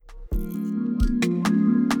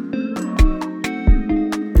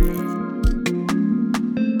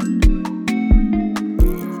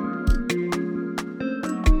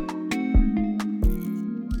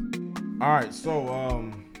right,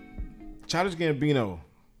 so Childish Gambino,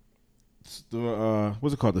 the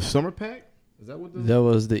what's it called? The Summer Pack? Is that what that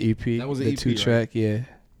was the EP? That was the EP, 2-track, right? Yeah.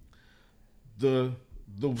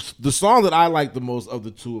 The song that I like the most of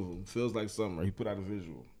the two of them, Feels Like Summer. He put out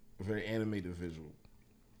a very animated visual.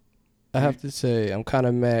 I have to say, I'm kind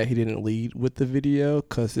of mad he didn't lead with the video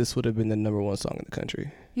because this would have been the #1 song in the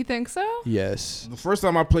country. You think so? Yes. The first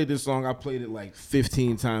time I played this song, I played it like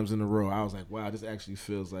 15 times in a row. I was like, wow, this actually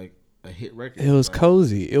feels like a hit record. It was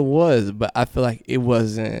cozy. It was, but I feel like it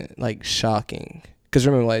wasn't like shocking. Because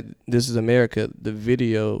remember, like, This Is America, the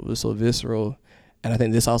video was so visceral. And I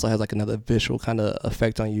think this also has like another visual kind of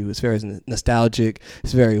effect on you. It's very nostalgic.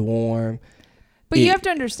 It's very warm. But you have to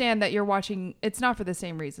understand that you're watching, it's not for the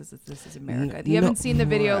same reasons as This Is America. You haven't seen the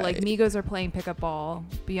video, right. like Migos are playing pickup ball.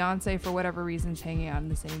 Beyonce, for whatever reason, is hanging out in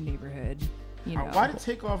the same neighborhood. You know. Why did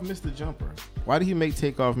Takeoff miss the jumper? Why did he make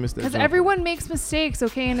Takeoff miss that jumper? Because everyone makes mistakes,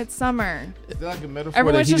 okay, and it's summer. Is that like a metaphor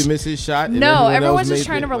Everyone's that he just- didn't miss his shot? and No, everyone everyone's else just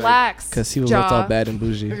made trying to it? relax. Because he was left all bad and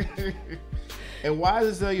bougie. And why is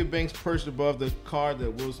Azalea Banks perched above the car that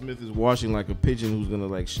Will Smith is washing like a pigeon who's gonna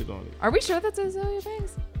like shit on it? Are we sure that's Azalea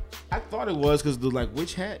Banks? I thought it was because the like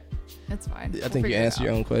witch hat. It's fine. I think you answered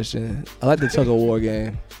your own question. I like the tug of war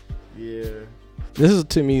game. Yeah. This is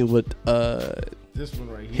to me what This one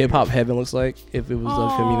right here. hip hop heaven looks like if it was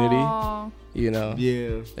a community. You know.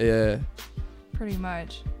 Yeah. Yeah. Pretty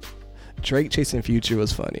much. Drake chasing Future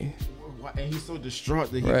was funny. And he's so distraught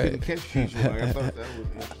that he Right. couldn't catch Future. Like, I thought that was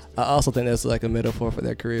interesting. I also think that's like a metaphor for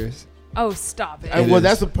their careers. Oh, stop it. Well, is.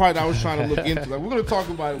 that's the part I was trying to look into. Like, we're gonna talk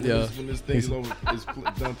about it when, Yeah. when this thing is over,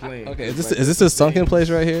 done playing. Okay, It's is like, this a sunken place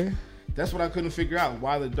right here? That's what I couldn't figure out.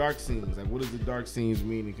 Why the dark scenes? Like, what does the dark scenes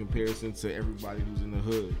mean in comparison to everybody who's in the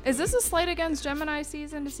hood? Is this a slight against Gemini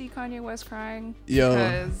season to see Kanye West crying? Yo,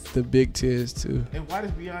 Because the big tears too. And why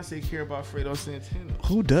does Beyonce care about Fredo Santana?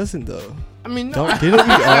 Who doesn't though? I mean, no. Didn't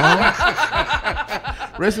we all?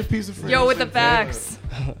 Rest in peace of Fredo Yo, with the Santana. facts.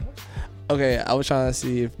 Okay, I was trying to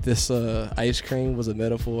see if this ice cream was a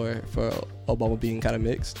metaphor for Obama being kind of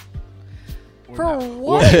mixed. Or For not-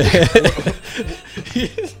 what?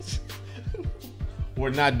 Or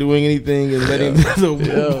not doing anything and letting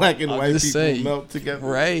the black and I'm white just people saying, melt together.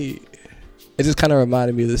 Right. It just kind of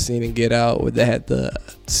reminded me of the scene in Get Out where they had the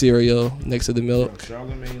cereal next to the milk.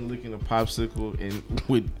 Charlamagne licking a popsicle and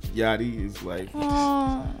with Yachty is like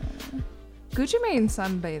Aw. Gucci Mane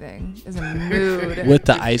sunbathing is a mood. With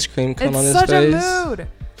the ice cream coming on It's his such face. a mood.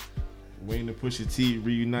 waiting to push Pusha T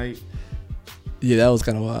reunite. Yeah, that was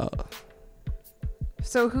kind of wild.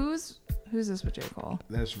 So who's this with J. Cole?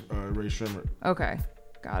 That's Ray Shrimmer. Okay,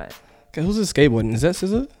 got it. Okay, who's this skateboarding? Is that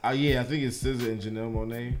SZA? Yeah, I think it's SZA and Janelle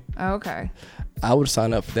Monáe. Okay. I would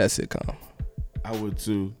sign up for that sitcom. I would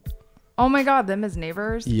too. Oh my God, them as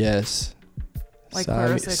neighbors. Yes. Like Sign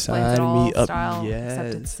Clarissa me- explains sign it all me up. style. Yes.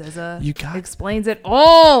 Except it's SZA. You got- explains it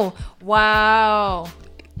all. Wow.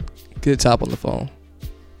 Get Top on the phone.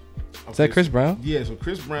 Is that Chris Brown? Yeah, so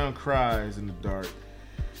Chris Brown cries in the dark.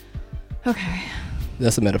 Okay.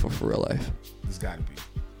 That's a metaphor for real life. It's got to be.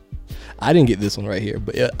 I didn't get this one right here,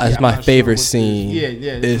 but it's I'm my not sure favorite what this- scene. Yeah.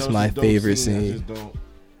 It's no, my a dope favorite I scene. just don't.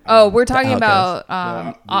 Oh, we're talking Outkast. about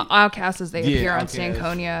No, Outkast as they Yeah, appear on Outkast.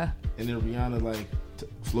 Stankonia. And then Rihanna like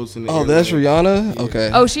floats in the Oh, air. that's like, Rihanna? Yeah.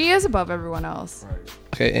 Okay. Oh, she is above everyone else. Right.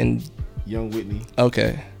 Okay, and Young Whitney.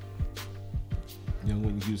 okay. Young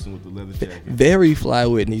Whitney Houston with the leather jacket. Very Fly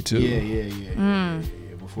Whitney too. Yeah.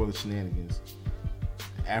 Before the shenanigans.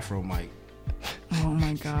 Afro Mike. Oh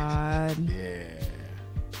my God. Yeah.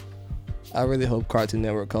 I really hope Cartoon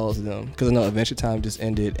Network calls them because I know Adventure Time just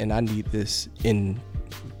ended, and I need this in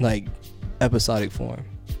like episodic form.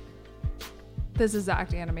 This is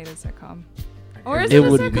act animated sitcom. Or is It it, a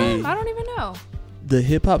would sitcom? be. I don't even know. The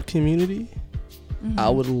hip hop community, Mm-hmm.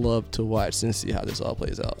 I would love to watch and see how this all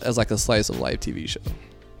plays out as like a slice of life TV show.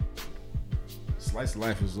 Slice of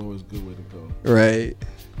life is always a good way to go. Right.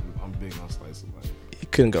 I'm big on slice of life. You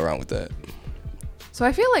couldn't go wrong with that. So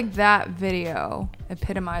I feel like that video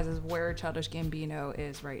epitomizes where Childish Gambino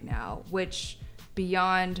is right now, which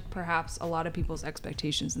beyond perhaps a lot of people's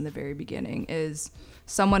expectations in the very beginning is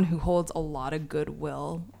someone who holds a lot of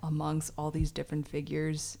goodwill amongst all these different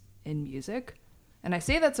figures in music. And I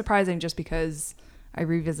say that's surprising just because I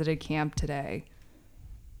revisited Camp today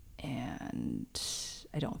and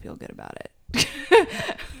I don't feel good about it.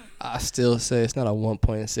 I still say it's not a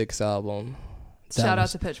 1.6 album. Shout out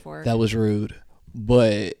to Pitchfork. That was rude,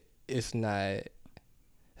 but it's not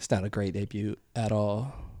a great debut at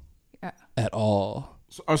all. Yeah. At all.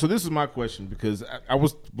 So this is my question because I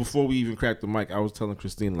was before we even cracked the mic, I was telling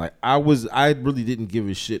Christine like I really didn't give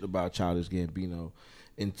a shit about Childish Gambino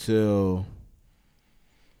until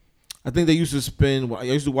I think they used to spin. I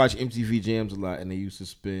used to watch MTV Jams a lot, and they used to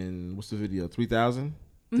spin. What's the video? 3000.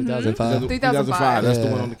 2005. 2005. That's the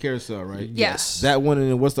Yeah. one on the carousel, right? Yes. That one, and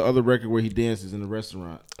then what's the other record where he dances in the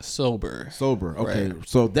restaurant? Sober. Okay, Right.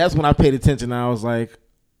 so that's when I paid attention. I was like,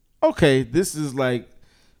 okay, this is like,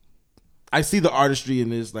 I see the artistry in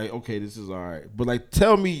this. Like, okay, this is all right. But like,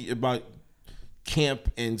 tell me about Camp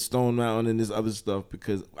and Stone Mountain and this other stuff,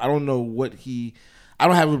 because I don't know what I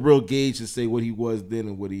don't have a real gauge to say what he was then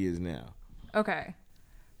and what he is now. Okay.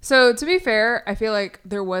 So to be fair, I feel like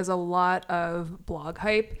there was a lot of blog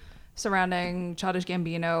hype surrounding Childish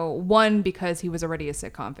Gambino. One, because he was already a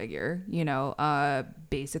sitcom figure.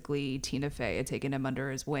 Basically Tina Fey had taken him under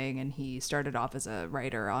his wing, and he started off as a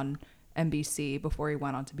writer on NBC before he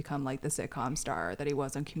went on to become like the sitcom star that he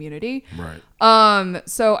was on Community. Right.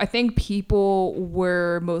 So I think people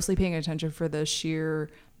were mostly paying attention for the sheer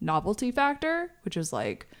novelty factor, which is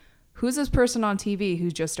like, who's this person on TV who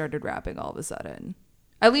just started rapping all of a sudden?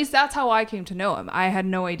 At least that's how I came to know him. I had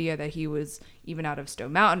no idea that he was even out of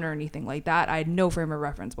Stone Mountain or anything like that. I had no frame of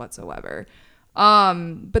reference whatsoever.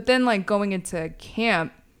 But then like going into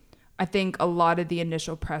Camp, I think a lot of the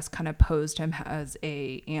initial press kind of posed him as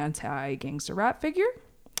a anti-gangster rap figure.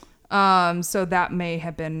 So that may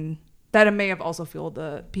have also fueled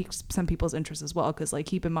some people's interest as well. Cause like,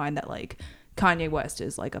 keep in mind that like Kanye West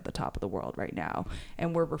is like at the top of the world right now,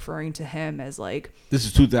 and we're referring to him as like, This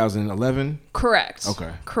is 2011. correct.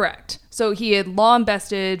 Okay. Correct. So he had long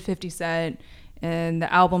bested 50 Cent and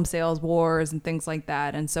the album sales wars and things like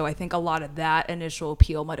that. And so I think a lot of that initial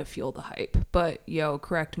appeal might have fueled the hype. But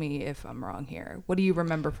correct me if I'm wrong here. What do you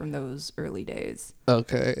remember from those early days?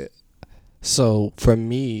 Okay. So for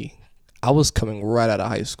me, I was coming right out of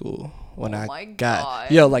high school when my got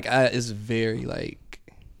God. it's very like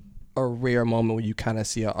a rare moment when you kind of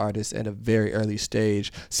see an artist at a very early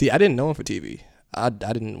stage. See, I didn't know him for TV. I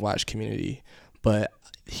didn't watch Community, but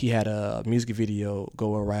he had a music video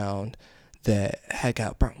go around that had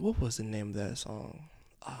got, what was the name of that song?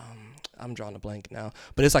 I'm drawing a blank now,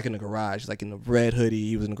 but it's like in the garage, like in the red hoodie.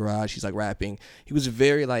 He was in the garage. He's like rapping. He was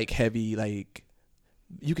very like heavy, like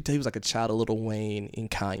you could tell he was like a child of Lil Wayne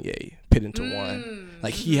and Kanye put into one.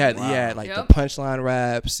 Like he had like Yep. the punchline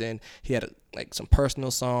raps, and he had like some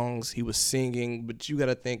personal songs. He was singing, but you got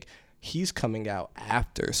to think he's coming out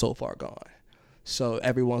after So Far Gone. So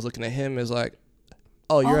everyone's looking at him as like,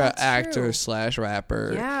 oh, you're an that's actor true. /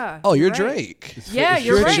 rapper. Yeah, Oh, you're right. Drake. Yeah, It's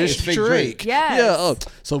you're fake right. Drake. Just It's fake Drake. Yes. Yeah. Oh,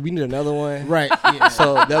 so we need another one. Right. Yeah.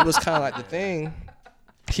 So that was kind of like the thing.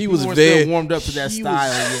 He was weren't very still warmed up to that he style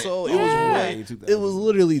was yet. So Yeah. it was Way 2000. it was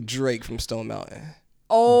literally Drake from Stone Mountain.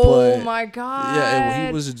 Oh But, my God. Yeah,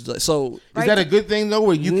 he was like, so. Is that a good thing though,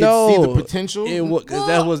 where you No, can see the potential? Because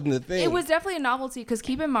that wasn't the thing. It was definitely a novelty, because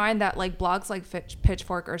keep in mind that like blogs like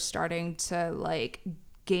Pitchfork are starting to like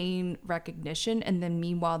gain recognition, and then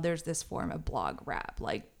meanwhile there's this form of blog rap.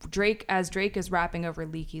 Like Drake is rapping over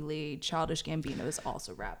Leaky Lee, Childish Gambino is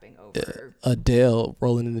also rapping over. Adele,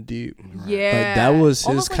 Rolling in the Deep. Yeah, Like, that was his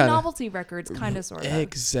almost like kinda- novelty records, kind of sort of.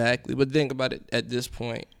 Exactly. But think about it. At this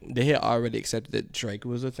point, they had already accepted that Drake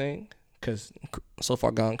was a thing, because So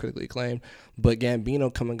Far Gone critically acclaimed. But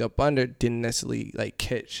Gambino coming up under didn't necessarily like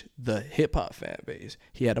catch the hip hop fan base.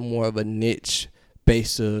 He had a more of a niche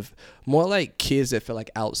base of more like kids that feel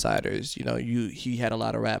like outsiders. He had a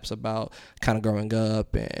lot of raps about kind of growing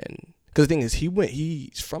up, and because the thing is,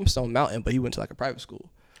 he's from Stone Mountain, but he went to like a private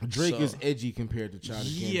school. Drake So- is edgy compared to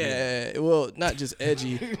Childish Gambino. Yeah, well, not just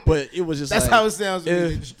edgy, but it was just That's like, how it sounds to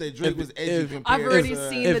me. if- That Drake if- was edgy if- compared I've already to,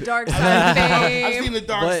 seen if- the dark side of fame. I've seen the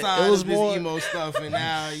dark But side it was of this more- emo stuff, and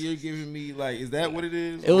now you're giving me like, is that what it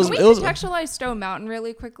is? It was- Can we contextualize Stone Mountain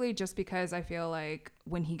really quickly, just because I feel like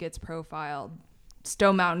when he gets profiled,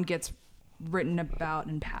 Stone Mountain gets written about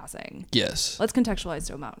in passing. Yes. Let's contextualize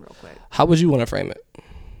Stone Mountain real quick. How would you want to frame it?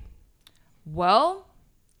 Well,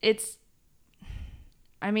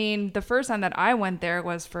 the first time that I went there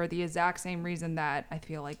was for the exact same reason that I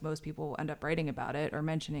feel like most people end up writing about it or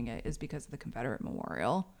mentioning it, is because of the Confederate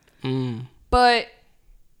Memorial. But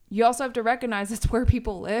you also have to recognize it's where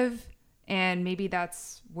people live, and maybe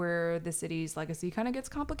that's where the city's legacy kind of gets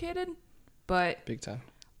complicated. But Big time.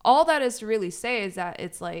 all that is to really say is that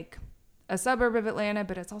it's like a suburb of Atlanta,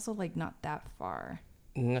 but it's also like not that far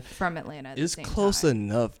from Atlanta. At It's the same close time.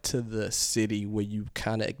 enough to the city where you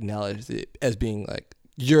kind of acknowledge it as being like,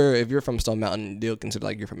 if you're from Stone Mountain, they'll consider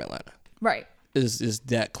like you're from Atlanta. Right. Is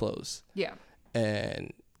that close? Yeah.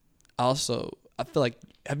 And also, I feel like,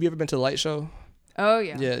 have you ever been to the light show? Oh,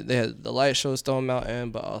 yeah. Yeah, they had the light show Stone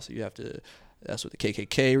Mountain, but also that's what the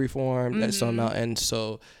KKK reformed at Stone Mountain.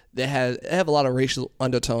 So they have a lot of racial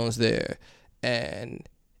undertones there, and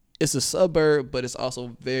it's a suburb, but it's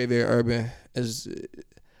also very, very urban.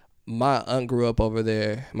 My aunt grew up over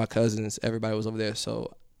there. My cousins, everybody was over there.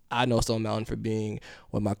 So I know Stone Mountain for being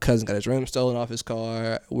when my cousin got his rim stolen off his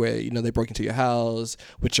car, where, you know, they broke into your house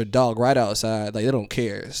with your dog right outside. Like, they don't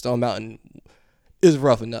care. Stone Mountain is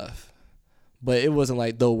rough enough. But it wasn't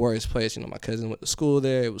like the worst place. You know, my cousin went to school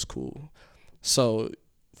there. It was cool. So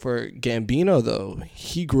for Gambino, though,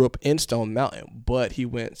 he grew up in Stone Mountain, but he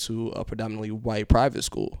went to a predominantly white private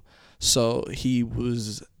school. So he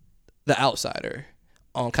was the outsider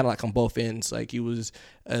on kind of like on both ends. Like, he was,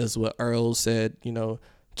 as what Earl said, you know,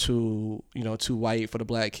 too white for the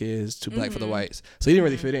black kids, too black for the whites. So he didn't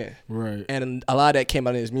really fit in. Right. And a lot of that came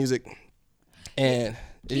out in his music. And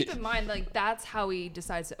keep in mind, like, that's how he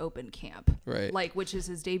decides to open Camp. Right. Like, which is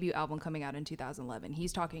his debut album coming out in 2011.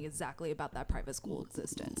 He's talking exactly about that private school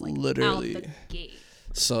existence. Like, literally. out the gate.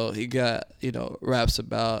 So he got, you know, raps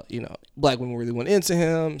about, you know, black women really went into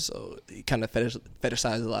him. So he kind of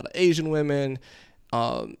fetishized a lot of Asian women.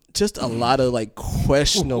 Just a lot of like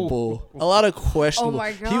questionable. Oh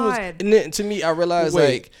my God. He was, and then to me, I realized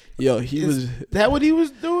like, yo, was that what he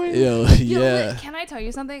was doing? Yo, yeah. Can I tell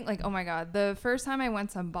you something? Like, oh my God, the first time I went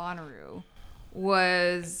to Bonnaroo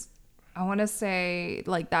was, I want to say,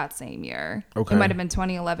 like, that same year. Okay. It might have been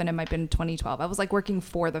 2011. It might have been 2012. I was like working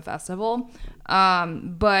for the festival,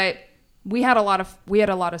 but we had a lot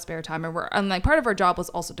of spare time, and like part of our job was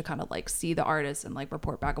also to kind of like see the artists and like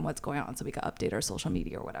report back on what's going on so we could update our social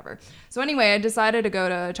media or whatever. So anyway, I decided to go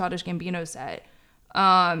to a Childish Gambino set,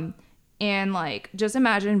 and like just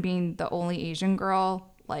imagine being the only Asian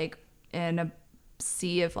girl like in a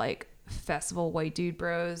sea of like festival white dude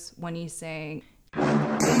bros when he's saying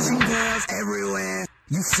Asian girls everywhere.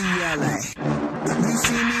 You see LA. You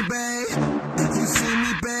see me, babe. You see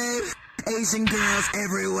me, babe. Asian girls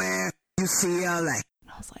everywhere. You see LA.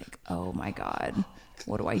 I was like, oh my God,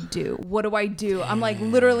 what do I do? What do I do? I'm like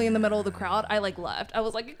literally in the middle of the crowd. I like left. I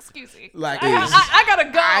was like, excuse me. Like, I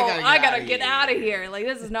gotta go. I gotta get out of here. Like,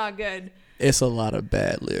 this is not good. It's a lot of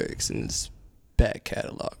bad lyrics in this back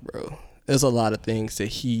catalog, bro. There's a lot of things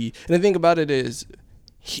that and the thing about it is,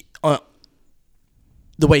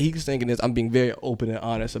 the way he's thinking is, I'm being very open and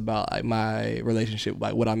honest about like my relationship,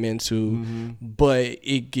 like what I'm into, but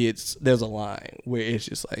there's a line where it's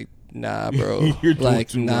just like, nah, bro, You're doing like,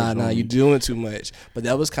 too nah, much, you're doing too much. But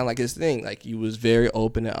that was kind of like his thing. Like, he was very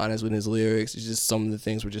open and honest with his lyrics. It's just some of the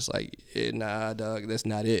things were just like, nah, dog, that's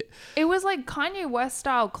not it. It was like Kanye West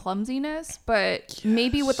style clumsiness, but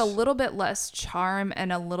maybe with a little bit less charm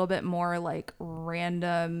and a little bit more like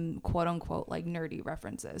random, quote unquote, like nerdy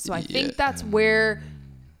references. So I think that's where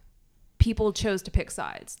people chose to pick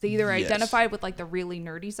sides. They either identified with like the really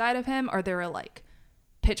nerdy side of him, or they were like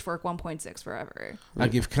Pitchfork 1.6 forever.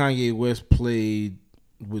 Like, if Kanye West played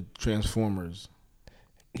with Transformers.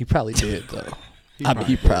 He probably did, though.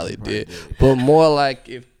 He probably did. But more like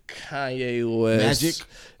if Kanye West...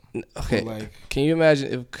 Magic? Okay, Like, can you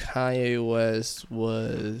imagine if Kanye West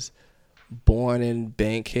was born in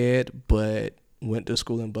Bankhead but went to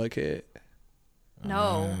school in Buckhead?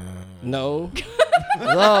 No. No?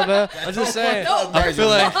 No, man. I'm just saying. No. I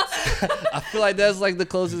feel like that's like the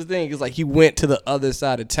closest thing. It's like he went to the other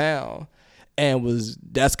side of town and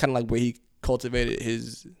that's kind of like where he cultivated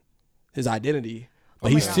his identity.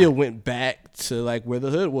 But he still went back to like where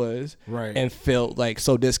the hood was, right, and felt like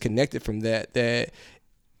so disconnected from that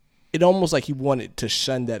it almost like he wanted to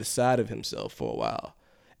shun that side of himself for a while.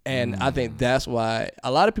 And I think that's why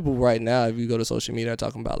a lot of people right now, if you go to social media, are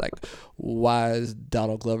talking about like, why is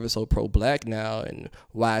Donald Glover so pro-black now, and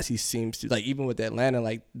why is he seems to like, even with Atlanta,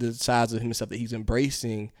 like the sides of himself that he's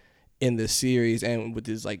embracing in the series and with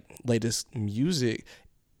his like latest music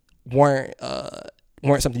weren't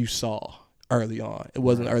something you saw early on. It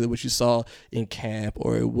wasn't early what you saw in Camp,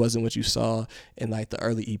 or it wasn't what you saw in like the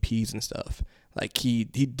early EPs and stuff. Like he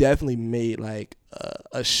definitely made like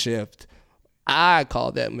a shift. I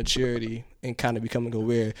call that maturity and kind of becoming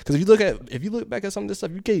aware. Because if you look back at some of this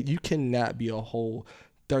stuff, you cannot be a whole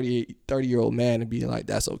 30-year-old man and be like,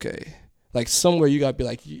 that's okay. Like, somewhere you gotta be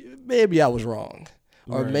like, maybe I was wrong,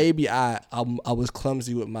 or maybe I was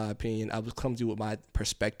clumsy with my opinion. I was clumsy with my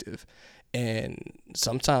perspective. And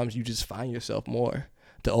sometimes you just find yourself more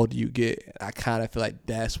the older you get. I kind of feel like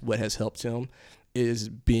that's what has helped him, is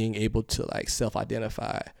being able to like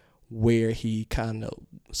self-identify where he kind of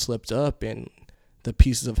slipped up and the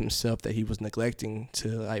pieces of himself that he was neglecting to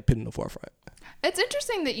like put in the forefront. It's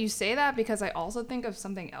interesting that you say that, because I also think of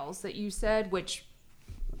something else that you said, which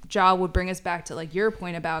Ja would bring us back to like your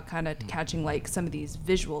point about kind of catching like some of these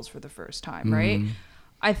visuals for the first time, right?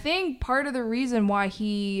 I think part of the reason why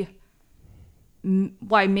he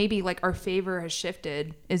why maybe like our favor has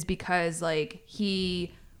shifted is because like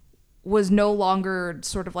he was no longer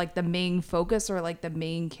sort of like the main focus or like the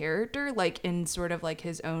main character, like in sort of like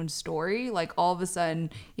his own story. Like all of a sudden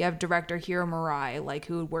you have director Hiro Murai, like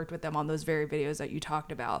who had worked with them on those very videos that you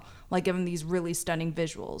talked about, like giving these really stunning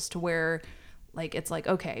visuals to where like it's like,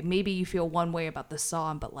 okay, maybe you feel one way about the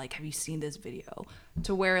song, but like, have you seen this video?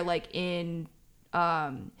 To where like in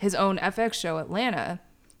his own FX show Atlanta,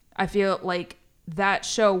 I feel like that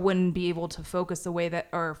show wouldn't be able to focus the way that,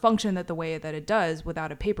 or function that the way that it does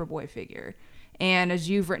without a Paperboy figure. And as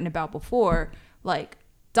you've written about before, like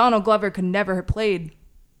Donald Glover could never have played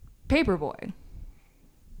Paperboy,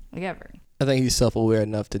 like ever. I think he's self-aware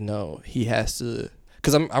enough to know he has to,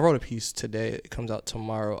 because I wrote a piece today, it comes out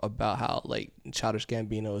tomorrow, about how like Childish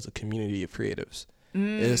Gambino is a community of creatives.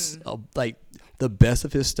 It's like the best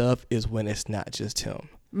of his stuff is when it's not just him.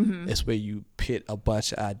 It's where you pit a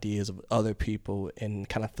bunch of ideas of other people and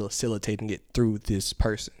kind of facilitating it through this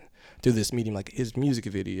person, through this medium, like his music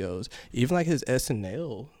videos, even like his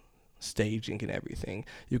SNL staging and everything.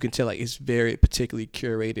 You can tell like it's very particularly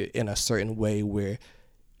curated in a certain way where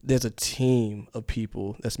there's a team of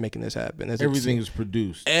people that's making this happen. Everything is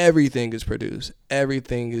produced. Everything is produced.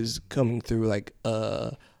 Everything is coming through like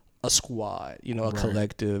a squad, you know, a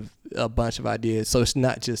collective, a bunch of ideas. So it's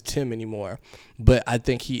not just him anymore. But I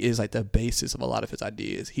think he is like the basis of a lot of his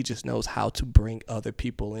ideas. He just knows how to bring other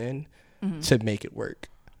people in to make it work.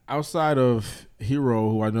 Outside of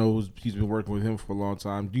Hiro, who I know he's been working with him for a long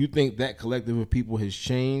time, do you think that collective of people has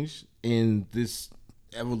changed in this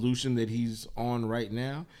evolution that he's on right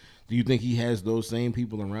now? Do you think he has those same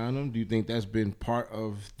people around him? Do you think that's been part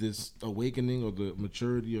of this awakening or the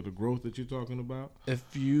maturity or the growth that you're talking about?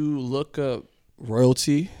 If you look up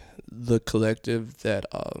Royalty, the collective that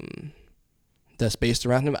that's based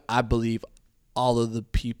around him, I believe all of the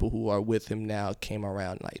people who are with him now came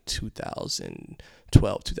around like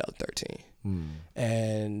 2012, 2013.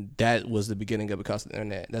 And that was the beginning of Because of the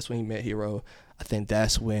Internet. That's when he met Hiro. I think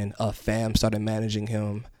that's when Fam started managing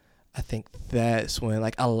him. I think that's when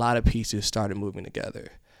like a lot of pieces started moving together.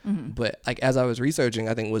 But like as I was researching,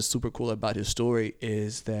 I think what's super cool about his story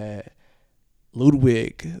is that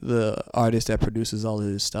Ludwig, the artist that produces all of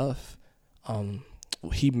his stuff,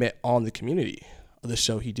 he met on the Community, the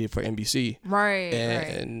show he did for NBC. Right.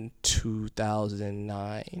 In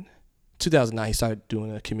 2009. 2009, he started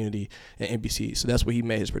doing a Community at NBC. So that's where he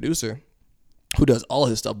met his producer, who does all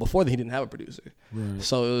his stuff. Before then, he didn't have a producer.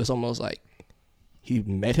 So it was almost like he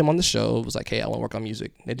met him on the show, was like, hey, I want to work on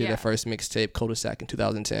music. They did their first mixtape, Cul-de-sac, in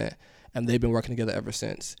 2010, and they've been working together ever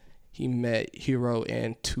since. He met Hiro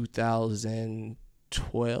in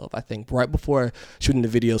 2012, I think, right before shooting the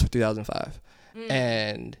videos for 2005.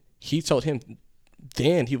 And he told him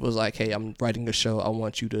then, he was like, hey, I'm writing a show. I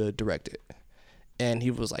want you to direct it. And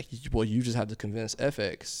he was like, well, you just have to convince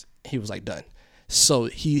FX. He was like, done. So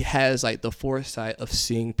he has like the foresight of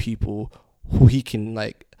seeing people who he can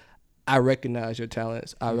like, I recognize your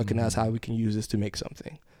talents. I recognize how we can use this to make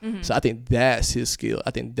something. So I think that's his skill. I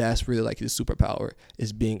think that's really like his superpower,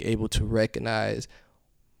 is being able to recognize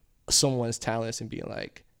someone's talents and being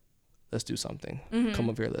like, let's do something. Come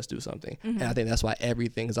over here, let's do something. And I think that's why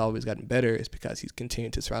everything has always gotten better, is because he's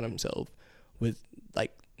continued to surround himself with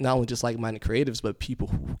like not only just like-minded creatives, but people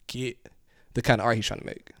who get the kind of art he's trying to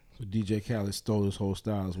make. So DJ Khaled stole his whole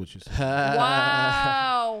style, is what you're saying.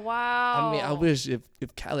 Wow. I mean, I wish if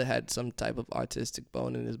Khaled had some type of artistic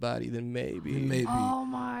bone in his body, then maybe. Oh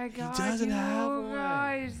my God. He doesn't have one.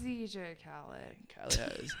 Guys, DJ Khaled.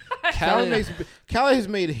 Khaled has. Khaled has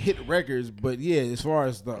made hit records, but yeah, as far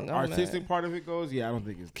as the artistic part of it goes, yeah, I don't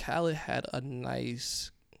think it's. Khaled had a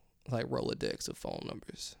nice like Rolodex of phone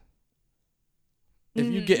numbers.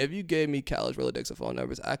 If you gave me Khaled's Rolodex of phone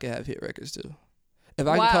numbers, I could have hit records too. If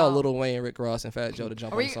I can call Lil Wayne, Rick Ross, and Fat Joe to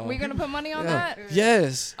jump on the song. Are we going to put money on that?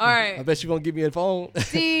 Yes. All right. I bet you won't give me a phone.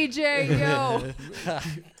 DJ, yo.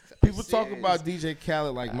 People talk about DJ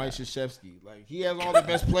Khaled like Mike Krzyzewski. Like, he has all the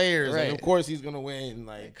best players, and of course he's going to win.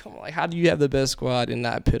 Like, come on, like, how do you have the best squad and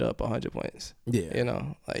not pit up 100 points? Yeah. You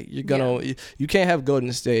know, like, you're going to, you can't have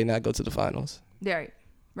Golden State and not go to the finals. Yeah,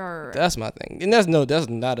 right. That's my thing. And that's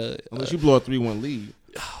not a. Unless you blow a 3-1 lead.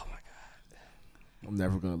 Oh, my God. I'm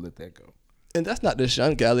never going to let that go. And that's not to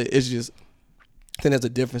shun Khaled. It's just, I think there's a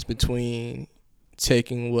difference between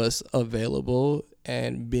taking what's available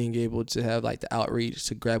and being able to have like the outreach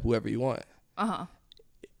to grab whoever you want. I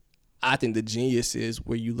think the genius is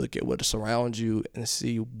where you look at what surrounds you and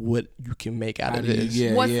see what you can make out of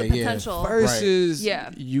this. What's the potential? Versus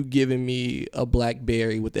you giving me a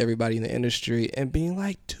BlackBerry with everybody in the industry and being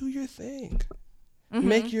like, do your thing.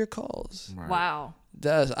 Make your calls. Wow.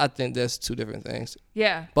 I think that's two different things.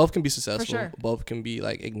 Yeah. Both can be successful. sure. Both can be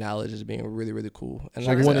like acknowledged as being really, really cool. And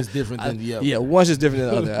Like I one said, is different than the other. Yeah, one's just different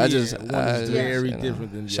than the other. One is very you know,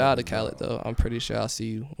 different than the shout out other. to Khaled though. I'm pretty sure I'll see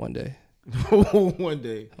you one day. One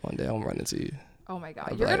day. One day I'm running to you. Oh my God,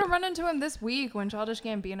 I'm you're like- gonna run into him this week when Childish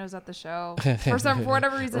Gambino's at the show. For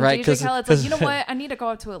whatever reason, Right, DJ 'cause- Khaled's like, you know what? I need to go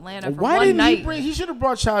up to Atlanta for Why one didn't night. he should have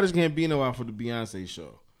brought Childish Gambino out for the Beyonce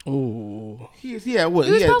show. Ooh. He had what?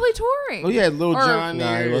 He was had, probably touring. Oh, he had Lil Or- Jon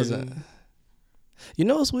Nah, there. he wasn't. and- You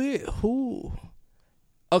know what's weird? Who?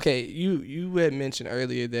 Okay, you had mentioned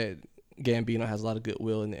earlier that Gambino has a lot of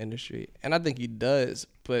goodwill in the industry, and I think he does.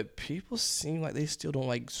 But people seem like they still don't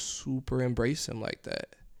like super embrace him like that.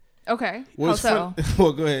 Okay. Well, How it's so? fun-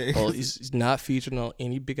 well, go ahead. Well, he's not featured on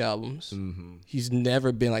any big albums. Mm-hmm. He's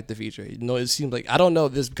never been like the feature. You know, it seems like I don't know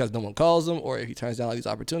if this is because no one calls him or if he turns down all these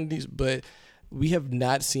opportunities, but we have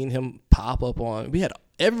not seen him pop up on. We had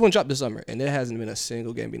everyone dropped this summer, and there hasn't been a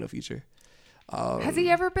single Gambino feature. Has he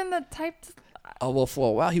ever been the type? Oh well, for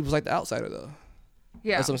a while he was like the outsider though.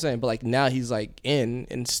 Yeah. That's what I'm saying. But like now he's like in,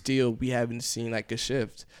 and still we haven't seen like a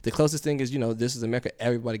shift. The closest thing is, you know, This Is America.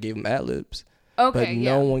 Everybody gave him ad libs, Okay. but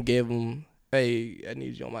Yeah. no one gave him, hey, I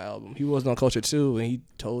need you on my album. He wasn't on Culture 2, and he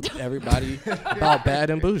told everybody about Bad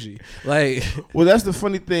and Bougie. Like, Well, that's the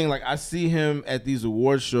funny thing. Like, I see him at these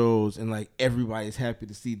award shows, and like everybody's happy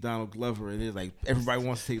to see Donald Glover, and it's like everybody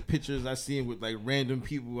wants to take pictures. I see him with like random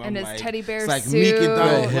people. And I'm his like, teddy bear it's like Meek and suit.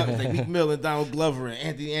 Donald Right. Glover, like Meek Mill and Donald Glover, and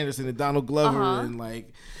Anthony Anderson and Donald Glover, Uh-huh. and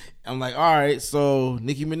like. I'm like, all right, so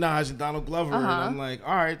Nicki Minaj and Donald Glover, and I'm like,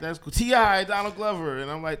 all right, that's cool. T.I. Donald Glover,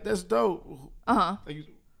 and I'm like, that's dope. Like,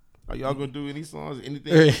 are y'all gonna do any songs,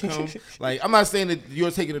 anything? Come? Like, I'm not saying that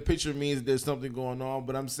you're taking a picture means there's something going on,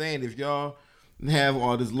 but I'm saying if y'all have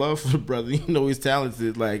all this love for the brother, you know he's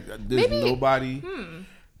talented. Like, there's Maybe- nobody.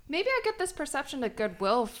 Maybe I get this perception of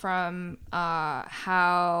goodwill from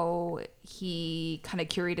how he kind of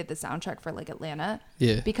curated the soundtrack for like Atlanta.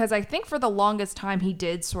 Yeah. Because I think for the longest time he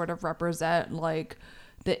did sort of represent like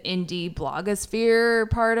the indie blogosphere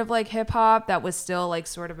part of like hip hop that was still like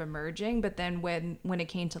sort of emerging. But then when it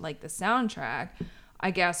came to like the soundtrack, I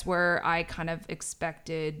guess where I kind of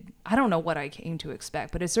expected, I don't know what I came to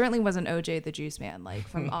expect, but it certainly wasn't OJ the Juice Man, like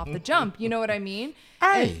from off the jump. You know what I mean?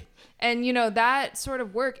 Aye. And you know, that sort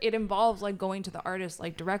of work, it involves like going to the artist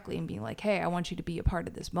like directly and being like, hey, I want you to be a part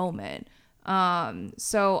of this moment.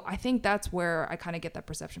 So I think that's where I kind of get that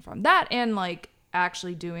perception from. That and like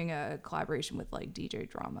actually doing a collaboration with like DJ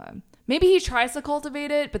Drama. Maybe he tries to cultivate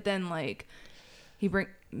it, but then like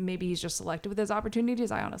maybe he's just selective with his opportunities.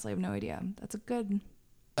 I honestly have no idea. That's a good.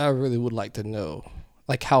 I really would like to know,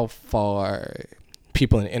 like, how far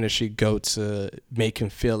people in the industry go to make him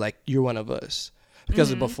feel like you're one of us.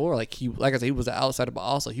 Because before, like I said, he was an outsider, but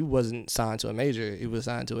also he wasn't signed to a major. He was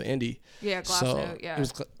signed to an indie. Yeah, Glass Note, yeah.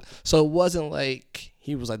 So it wasn't like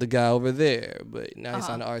he was like the guy over there, but now he's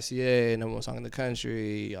signed to RCA, number one song in the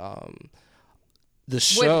country. The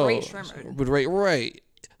show Ray Shremmerd. with Ray, right?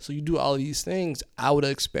 So you do all these things. I would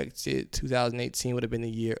have expected 2018 would have been the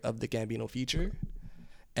year of the Gambino feature.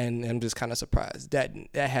 And I'm just kind of surprised that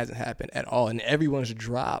hasn't happened at all, and everyone's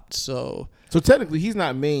dropped. So technically, he's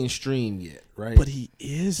not mainstream yet, right? but he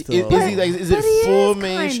is though. Is But it he full is kind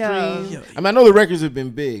mainstream? of. I mean, I know the records have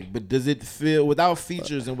been big, but does it feel without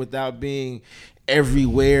features and without being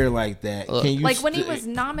everywhere like that? Can you Like when he was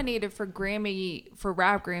nominated for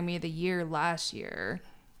Rap Grammy of the Year last year,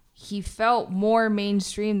 he felt more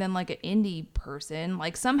mainstream than like an indie person.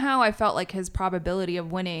 Like somehow I felt like his probability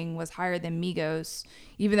of winning was higher than Migos,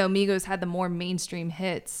 even though Migos had the more mainstream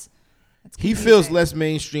hits. That's He confusing. feels less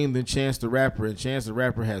mainstream than Chance the Rapper, and Chance the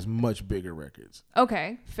Rapper has much bigger records.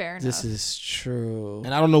 Okay, fair enough. This is true.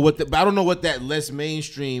 And I don't know what that less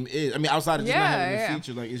mainstream is. I mean, outside of just not having Yeah. a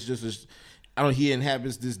feature, like it's just he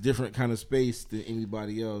inhabits this different kind of space than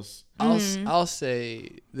anybody else. I'll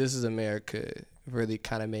say This Is America really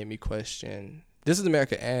kind of made me question This Is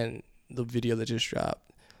America and the video that just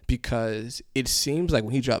dropped, because it seems like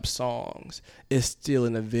when he drops songs, it's still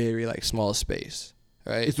in a very like small space,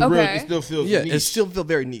 right? It's Okay. real. It still feels yeah, niche. it still feel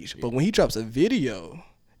very niche. But when he drops a video,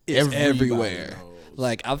 it's Everybody everywhere. knows.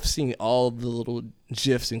 Like I've seen all the little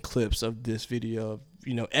gifs and clips of this video of,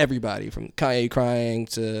 you know, everybody from Kanye crying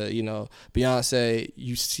to, you know, Beyonce.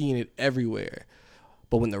 You've seen it everywhere.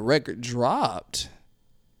 But when the record dropped,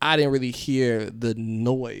 I didn't really hear the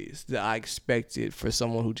noise that I expected for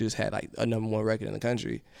someone who just had like a number one record in the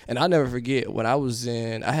country. And I'll never forget when I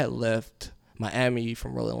had left Miami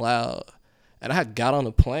from Rolling Loud, and I had got on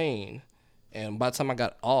a plane, and by the time I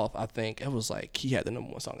got off, I think it was like he had the number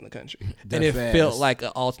one song in the country. That and it fast. felt like an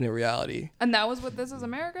alternate reality. And that was what This Is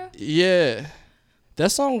America? Yeah. That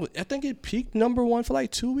song, I think it peaked #1 for like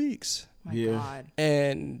 2 weeks. My Yeah. God.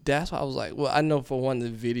 And that's why I was like, well, I know for one, the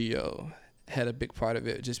video had a big part of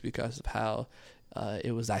it just because of how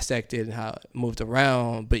it was dissected and how it moved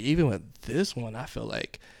around. But even with this one, I feel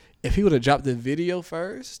like if he would have dropped the video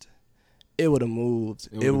first, it would have moved.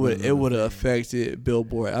 It would have affected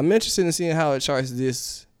Billboard. I'm interested in seeing how it charts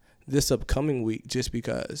this upcoming week just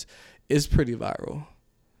because it's pretty viral.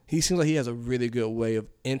 He seems like he has a really good way of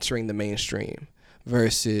entering the mainstream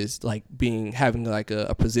versus like having like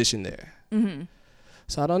a position there. Mm-hmm.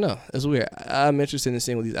 So I don't know. It's weird. I'm interested in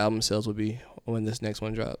seeing what these album sales will be when this next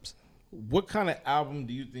one drops. What kind of album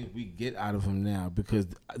do you think we get out of him now? Because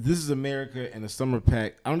This Is America and the Summer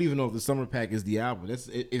Pack. I don't even know if the Summer Pack is the album.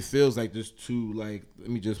 It feels like there's two. Like, let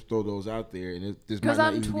me just throw those out there. And because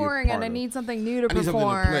I'm touring and I need something new to perform. Something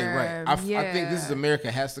to play, right? I think This Is Yeah.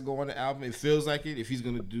 America has to go on the album. It feels like it. If he's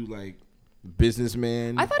gonna do like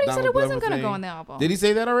Businessman. I thought he said Donald it wasn't Glover going to go thing. on the album. Did he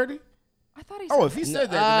say that already? I thought he said Oh, if he said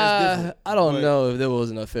that, then that's different. I don't But know if there was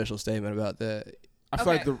an official statement about that. I feel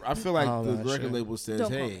Okay. like the not record sure. label says,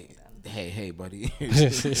 Don't quote "Hey, me hey, buddy."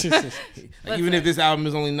 Like, even if this album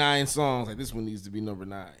is only 9 songs, like this one needs to be number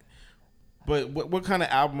 9. But what kind of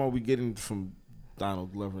album are we getting from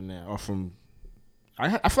Donald Glover now? Or from I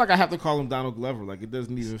feel like I have to call him Donald Glover. Like, it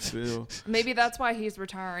doesn't even feel. Maybe that's why he's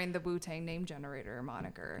retiring the Wu-Tang name generator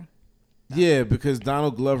moniker. Yeah, because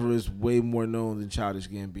Donald Glover is way more known than Childish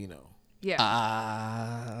Gambino.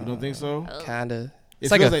 Yeah. You don't think so? Kinda. It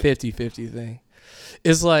It's like a feels like- 50-50 thing.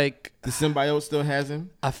 It's like The symbiote still has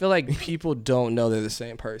him. I feel like people don't know they're the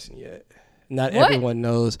same person yet. Not What? everyone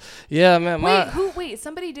knows. Yeah, man. Wait,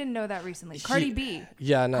 somebody didn't know that recently. Cardi B.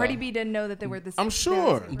 Yeah, I know. Cardi B didn't know that they were the same. I'm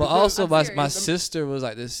sure. But also, my serious. sister was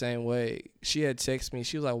like the same way. She had texted me.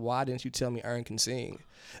 She was like, "Why didn't you tell me Earn can sing?"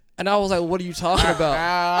 And I was like, "What are you talking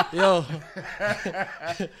about, yo?"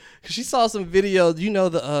 She saw some video. You know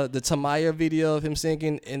the Tamaya video of him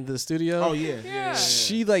singing in the studio. Oh yeah.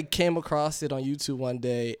 She like came across it on YouTube one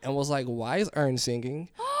day and was like, "Why is Earn singing?"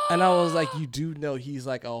 And I was like, "You do know he's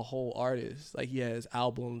like a whole artist. Like he has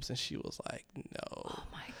albums." And she was like, "No." Oh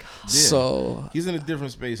my God. Yeah. So He's in a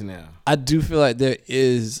different space now. I do feel like there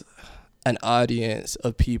is an audience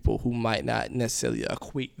of people who might not necessarily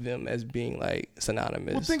equate them as being like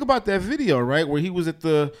synonymous. Well, think about that video, right? Where he was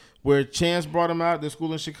where Chance brought him out, the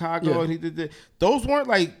school in Chicago, Yeah. and he did that. Those weren't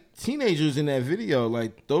like teenagers in that video.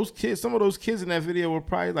 Like those kids, some of those kids in that video were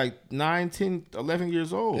probably like 9, 10, 11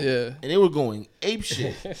 years old. Yeah. And they were going ape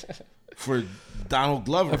shit for Donald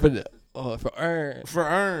Glover. For Earn. For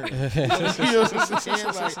Earn. You know what I'm saying?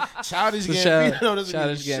 Like, Childish For Gambino doesn't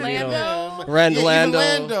Childish give a shit. Gambino.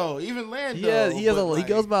 Lando. Even Lando. He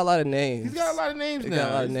goes by a lot of names. He's got a lot of names He's now.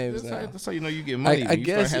 got a lot of names that's now. That's how you know you get money. I when you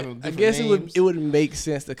start guess having different names. it would make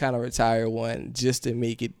sense to kind of retire one just to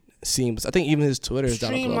make it seamless. I think even his Twitter is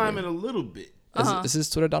Donald streamline Glover. it a little bit. Is his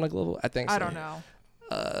Twitter Donald Glover? I think so. I don't know.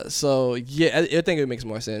 So yeah, I think it makes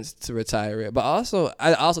more sense to retire it. But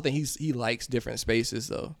I also think he likes different spaces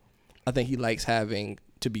though. I think he likes having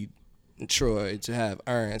to be Troy, to have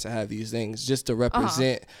Earn, to have these things just to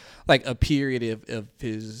represent like a period of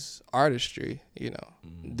his artistry. You know,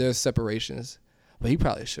 there's separations, but he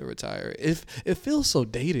probably should retire. It feels so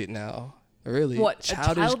dated now. Really, What, a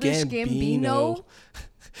Childish Gambino?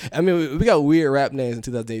 I mean, we got weird rap names in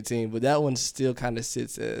 2018, but that one still kind of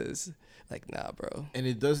sits as like, nah, bro. And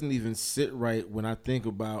it doesn't even sit right when I think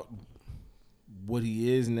about what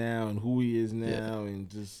he is now and who he is now, and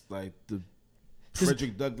just like the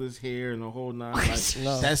Frederick Douglass hair and the whole nine. Like,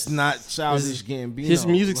 No. That's not Childish Gambino. His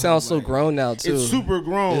music sounds so Like, grown now too. It's super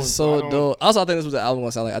grown. It's so dope. Also, I think this was the album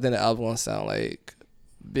gonna sound like. I think the album gonna sound like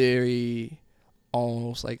very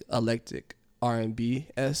almost like electric R&B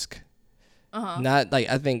esque. Not like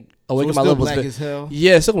I think So Awaken it's My still Love was black as hell.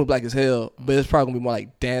 yeah, it's still gonna be black as hell, but it's probably gonna be more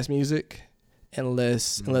like dance music and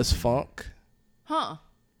less funk. Huh.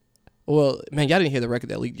 Well, man, y'all didn't hear the record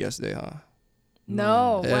that leaked yesterday, huh?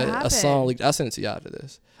 No. What happened? A song leaked. I'll send it to y'all after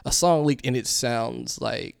this. A song leaked and it sounds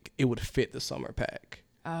like it would fit the Summer Pack.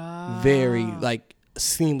 Very like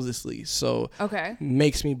seamlessly. So Okay.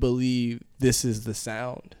 makes me believe this is the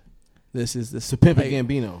sound. This is the To Pimp a like,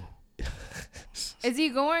 Gambino. Is he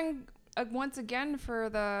going once again for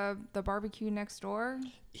the barbecue next door?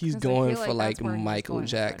 He's 'Cause I going feel for like that's like where he's Michael going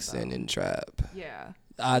for it, Jackson though. and trap. Yeah.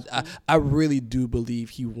 I really do believe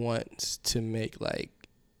he wants to make like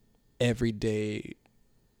everyday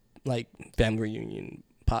like family reunion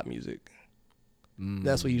pop music.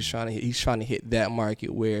 That's what he's trying to hit. He's trying to hit that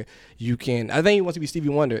market where you can. I think he wants to be Stevie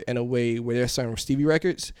Wonder in a way where there's certain Stevie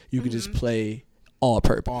records you could just play all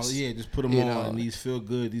purpose. Just put them You on. know. And these feel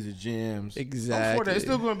good. These are jams. Exactly. It's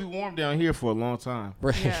still going to be warm down here for a long time.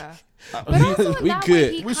 Right. Yeah. But also in We that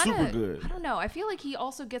good. way, he We're kinda, super good. I don't know. I feel like he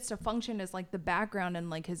also gets to function as like the background in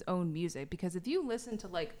like his own music, because if you listen to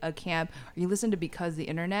like a Camp or you listen to Because the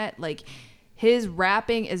Internet, like his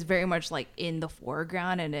rapping is very much like in the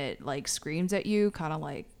foreground and it like screams at you, kind of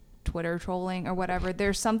like Twitter trolling or whatever.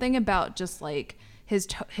 There's something about just like his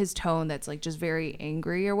tone that's like just very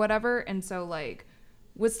angry or whatever. And so like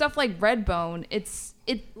with stuff like Redbone,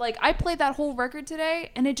 it like I played that whole record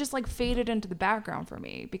today and it just like faded into the background for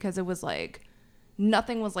me because it was like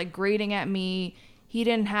nothing was like grating at me. He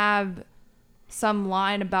didn't have some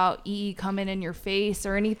line about EE coming in your face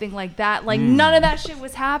or anything like that. Like none of that shit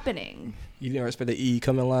was happening. You didn't respect the E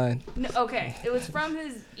coming line. No, okay, it was from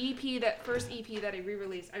his EP, that first EP that he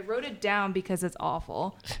re-released. I wrote it down because it's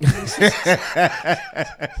awful.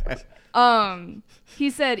 He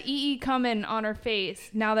said, "EE coming on her face.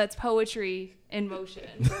 Now that's poetry in motion."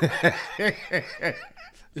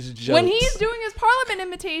 When he's doing his Parliament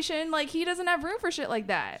imitation, like he doesn't have room for shit like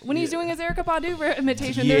that. When he's doing his Erykah Badu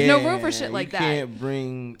imitation, there's no room for shit like that. You can't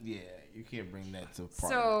bring that to Parliament.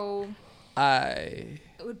 So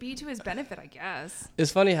it would be to his benefit, I guess.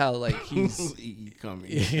 It's funny how like he's coming.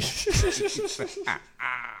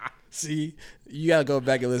 See, you gotta go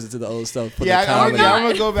back and listen to the old stuff for the I'm comedy.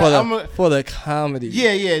 gonna go back. For the comedy.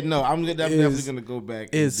 No, I'm definitely gonna go back.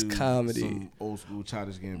 It's and do comedy. Some old school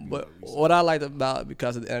Childish Gambino. But what I liked about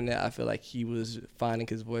Because of the Internet, I feel like he was finding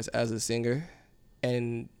his voice as a singer,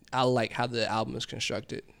 and I like how the album is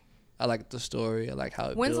constructed. I like the story. I like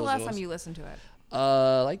how it. When's the builds last time you listened to it?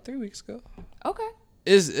 Like 3 weeks ago. Okay.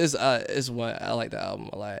 It's one I like the album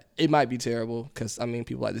a lot. It might be terrible because I mean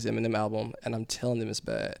people like this Eminem album, and I'm telling them it's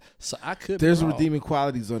bad. So I could. There's be wrong. redeeming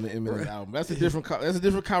qualities on the Eminem album. That's a different. That's a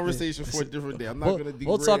different conversation for a different day. I'm not gonna.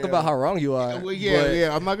 We'll talk about how wrong you are. Well,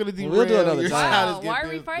 yeah. I'm not gonna derail. We'll do another your time. Childish Why are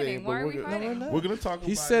we Gambino fighting? thing, Why but are we fighting? We're gonna talk.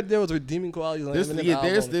 He about said it. there was redeeming qualities on the Eminem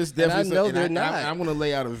album. There's and I definitely. know they're not. I'm gonna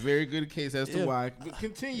lay out a very good case as to Yeah. why. But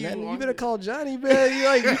continue. Man, you on. better call Johnny,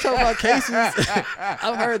 man. You talking about cases.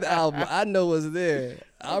 I've heard the album. I know what's there.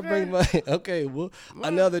 I'll bring my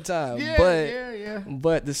another time.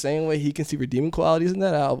 But the same way he can see redeeming qualities in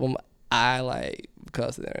that album, I like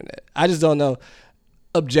Because of the Internet. I just don't know,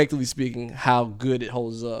 objectively speaking, how good it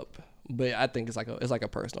holds up. But I think it's like a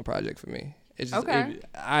personal project for me. It's just,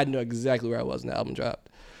 I know exactly where I was when the album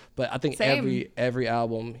dropped. But I think every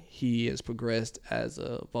album he has progressed as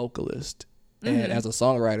a vocalist and as a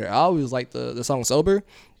songwriter. I always liked the song Sober.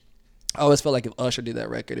 I always felt like if Usher did that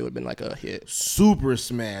record, it would have been like a hit. Super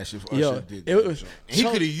smash if Usher did that. He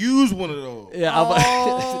could have used one of those. Yeah.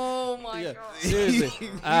 Oh my god. Seriously. He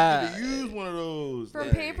could have used one of those. From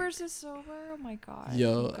Papers to Sober? Oh my god.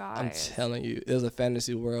 Yo, guys. I'm telling you, there's a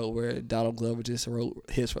fantasy world where Donald Glover just wrote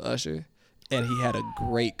hits for Usher, and he had a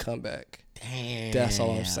great comeback. Damn, that's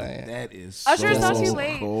all I'm saying. That is Usher's so not too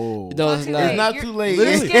late. cold. No, it's not. It's not too late.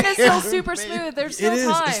 Your skin is still super smooth. There's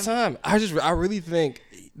still time. It's time. I really think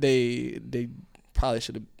they probably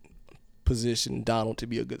should have positioned Donald to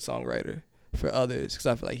be a good songwriter for others, because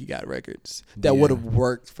I feel like he got records that would have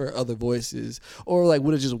worked for other voices, or like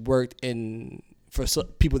would have just worked for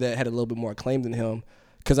people that had a little bit more acclaim than him.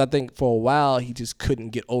 Because I think for a while he just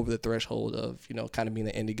couldn't get over the threshold of kind of being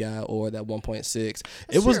an indie guy or that 1.6.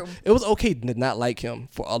 It was okay to not like him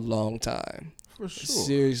for a long time. For sure.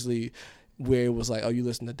 Seriously, where it was like, oh, you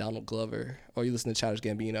listen to Donald Glover or you listen to Childish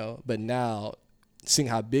Gambino, but now seeing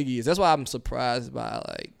how big he is, that's why I'm surprised by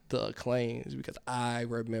like the acclaims, because I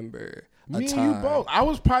remember Me a and time. you both. I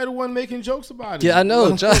was probably the one making jokes about it. Yeah, I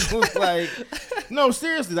know. Was like, no,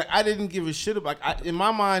 seriously, like I didn't give a shit about. In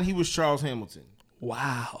my mind, he was Charles Hamilton.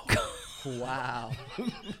 Wow. Wow.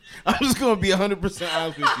 I'm just gonna be 100%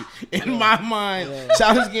 honest with you. In my mind,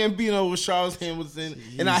 Childish Gambino was Charles Hamilton,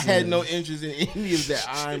 and I had no interest in any of that.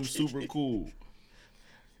 I'm super cool.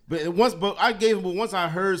 But once I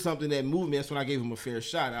heard something that moved me, that's when I gave him a fair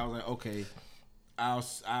shot. I was like, okay,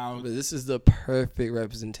 But this is the perfect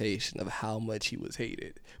representation of how much he was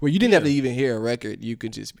hated. Where you didn't have to even hear a record, you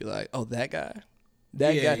could just be like, oh, that guy.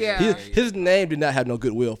 That guy. Yeah. His name did not have no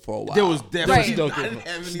goodwill for a while. There was definitely Right. I didn't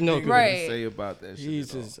have anything No to right. say about that shit.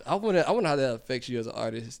 Jesus, I wonder how that affects you as an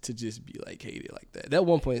artist to just be like hated like that. That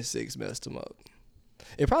 1.6 messed him up.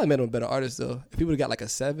 It probably made him a better artist though. If he would have got like a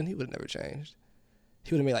 7, he would have never changed.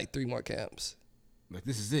 He would have made like 3 more camps. Like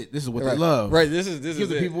this is it. This is what Right. they love. Right. This is Give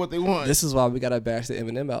the people what they want. This is why we gotta bash the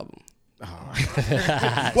Eminem album.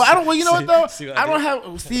 Well, I don't. Well, you know what though? See what I I don't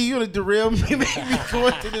have. See, you gonna derail me, make me go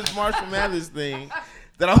into this Marshall Mathers thing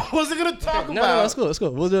that I wasn't gonna talk about. No, that's cool. That's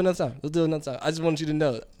cool. We'll do it another time. I just want you to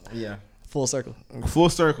know. Yeah. Full circle. Full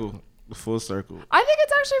circle. The full circle. I think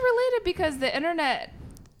it's actually related because the internet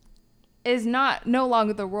is no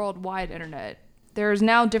longer the worldwide internet. There's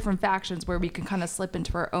now different factions where we can kind of slip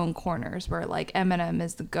into our own corners where like Eminem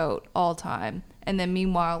is the GOAT all time. And then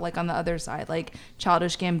meanwhile, like on the other side, like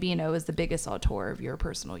Childish Gambino is the biggest auteur of your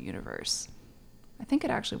personal universe. I think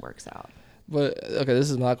it actually works out. But okay,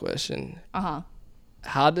 this is my question.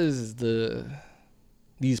 How does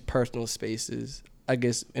these personal spaces, I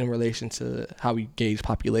guess, in relation to how we gauge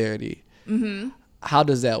popularity, how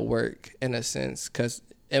does that work in a sense? Because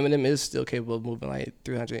Eminem is still capable of moving like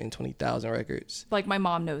 320,000 records. Like my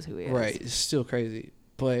mom knows who he is. Right, it's still crazy.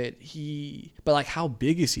 But like, how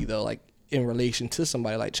big is he though? Like in relation to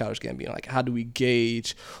somebody like Childish Gambino, like how do we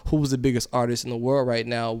gauge who's the biggest artist in the world right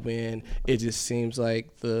now when it just seems like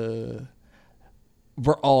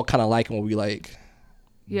we're all kind of liking what we like?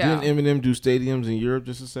 Yeah. Didn't Eminem do stadiums in Europe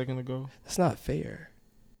just a second ago? That's not fair.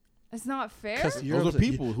 It's not fair. Because Those are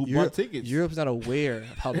people who bought tickets. Europe's not aware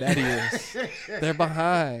of how bad he is. They're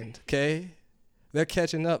behind, okay? They're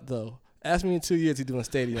catching up, though. Ask me in 2 years he's doing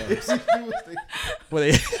stadiums.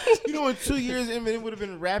 You know, in 2 years, Eminem would have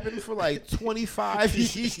been rapping for like 25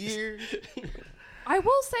 years. I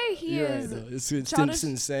will say he is. Right, it's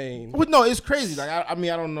insane. Well, no, it's crazy. Like, I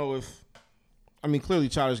mean, I don't know if. I mean, clearly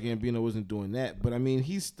Childish Gambino wasn't doing that, but I mean,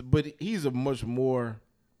 he's a much more.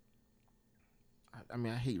 I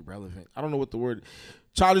mean, I hate relevant. I don't know what the word.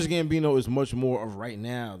 Childish Gambino is much more of right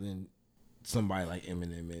now than somebody like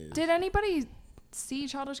Eminem is. Did anybody see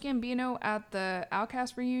Childish Gambino at the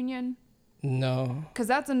Outkast reunion? No. Because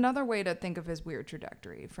that's another way to think of his weird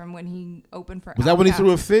trajectory from when he opened for Was that when he Outkast.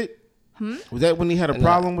 threw a fit? Was that when he had a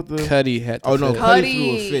problem with the? Cudi had. Oh no, fit. Cudi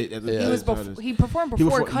threw a fit. At the He was Childish. he performed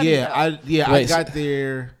before Cudi. Yeah, I Wait, got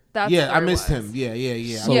there. That's Yeah, where I it missed was. him.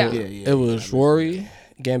 Yeah. So it was I Rory,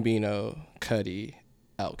 Gambino, Cudi,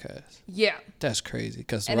 Outkast. Yeah. That's crazy.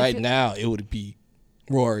 Because And right if it- now it would be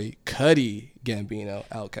Rory, Cudi, Gambino,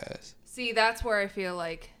 Outkast. See, that's where I feel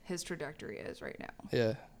like his trajectory is right now.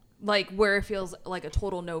 Yeah. Like where it feels like a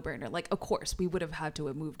total no-brainer. Like, of course, we would have had to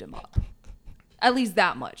have moved him up. At least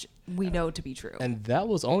that much we know to be true. And that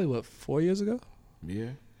was only 4 years ago. Yeah.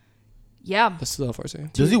 Yeah. That's still 14.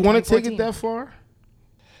 Does he want to take it 2014. that far?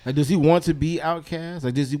 Like, does he want to be Outkast?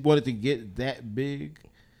 Like, does he want it to get that big?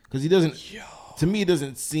 Because he doesn't. To me, it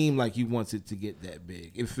doesn't seem like he wants it to get that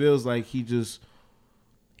big. It feels like he just.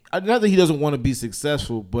 Not that he doesn't want to be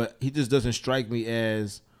successful, but he just doesn't strike me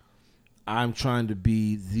as I'm trying to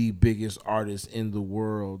be the biggest artist in the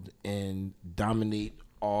world and dominate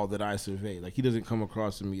all that I survey. Like, he doesn't come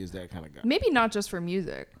across to me as that kind of guy. Maybe not just for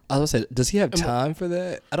music. I was gonna say, does he have time for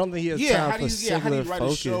that? I don't think he has time how for do you singular write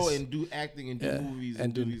focus. a show and do acting and do Yeah. movies And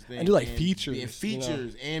and do do- these things and do, like, features, and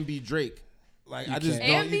features and be Drake? Like, You I just can't.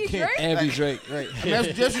 don't. And be You can't. Drake? And be Like, Drake, right? That's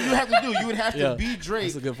just what you have to do. You would have to Yeah, be Drake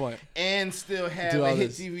That's a good point. and still have Do a all hit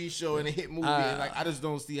this. TV show and a hit movie. And like, I just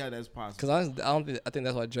don't see how that's possible. Because I think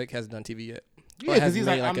that's why Drake hasn't done TV yet. Yeah, Or because hasn't he's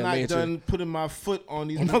made, like, I'm a not major- done putting my foot on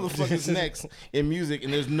these motherfuckers' necks in music,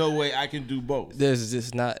 and there's no way I can do both. There's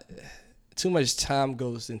just not too much time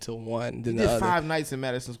goes into one He than the did other. 5 nights in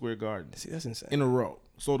Madison Square Garden See, that's insane. in a row,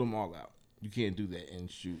 sold them all out. You can't do that and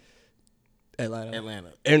shoot Atlanta.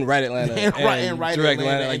 Atlanta. And write Atlanta. and write direct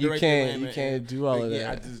Atlanta. Like and you direct can't Atlanta you can't and- do all like, of yeah,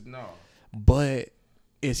 that. I just no. But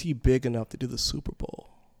is he big enough to do the Super Bowl?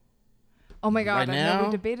 Oh my God. Right I know now?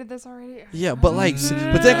 we debated this already. Yeah, but like, but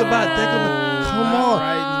think about, come on,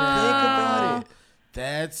 think about it.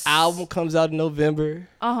 That's Album comes out in November,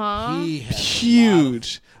 Uh-huh. He has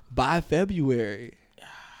huge by February.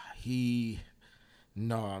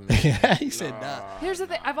 No, man. He said nah. Here's the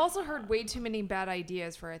thing. I've also heard way too many bad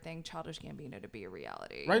ideas for, I think, Childish Gambino to be a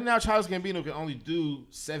reality. Right now, Childish Gambino can only do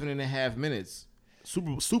 7.5 minutes,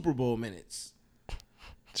 Super Bowl minutes,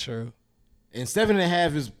 True. and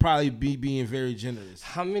 7.5 is probably being very generous.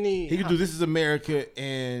 How many? He could do This Is America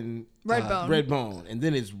and Redbone. Redbone, and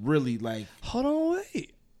then it's really like Hold on,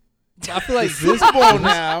 wait. I feel like this. Super Bowl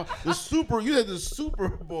now. You had the Super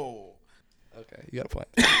Bowl. Okay, you got a point.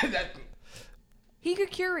 He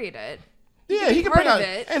could curate it. Yeah, he can part bring of out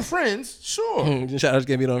it. and Friends, sure. Shout out to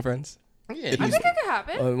Gambino and Friends. Yeah, I think it could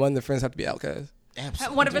happen. One of the friends have to be Outkast.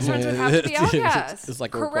 absolutely. One of his friends would have to be Outkast. It's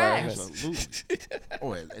like a correct. requirement. Absolutely.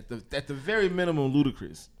 Oh, at the very minimum,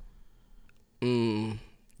 Ludacris.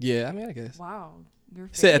 Yeah, I mean, I guess. Wow, your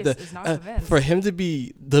face Said is not convinced. for him to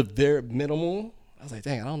be the very minimal, I was like,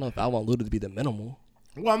 dang, I don't know if I want Luda to be the minimal.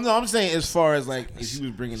 Well, no, I'm saying as far as like if he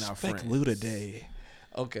was bringing out Respect Friends. Luda Day.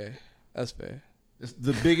 Okay, that's fair. It's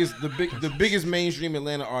the biggest mainstream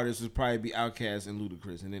Atlanta artist would probably be Outkast and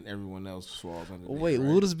Ludacris, and then everyone else falls under. that, Wait, right?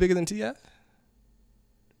 Luda's bigger than T.I.?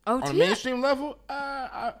 Oh, on a T.I. mainstream level,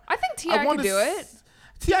 I think T.I. could do it.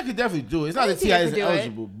 T.I. could definitely do it. It's not that T.I. T.I. could isn't do it.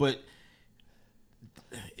 eligible, but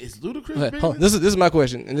is Ludacris Okay, bigger hold on. than- This is my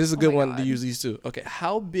question, and this is a good my one God. to use these two. Okay,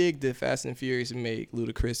 how big did Fast and Furious make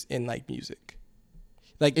Ludacris in like music?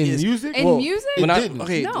 Like in music? In music? It When I, didn't.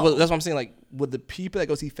 okay, No. well, that's what I'm saying. Like, would the people that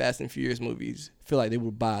go see Fast and Furious movies feel like they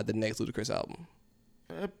would buy the next Ludacris album?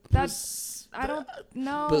 That's I don't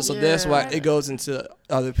know. But so that's why Yeah. it goes into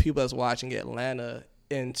other people that's watching Atlanta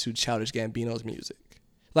into Childish Gambino's music.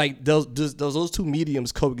 Like those two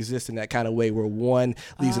mediums coexist in that kind of way where one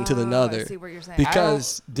leads into the Oh, I other. see what you're saying.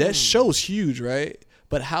 Because that show's huge, right?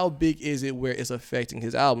 But how big is it where it's affecting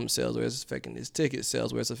his album sales, where it's affecting his ticket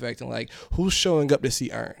sales, where it's affecting like who's showing up to see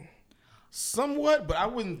Earn? Somewhat, but I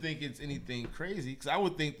wouldn't think it's anything crazy because I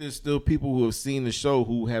would think there's still people who have seen the show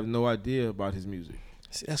who have no idea about his music.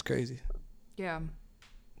 See, that's crazy. Yeah.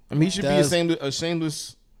 I mean, he should Does- be a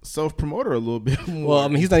shameless self-promoter a little bit more. Well, I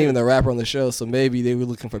mean, he's not even the rapper on the show, so maybe they were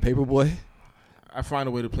looking for Paperboy. I find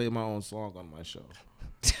a way to play my own song on my show.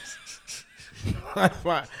 I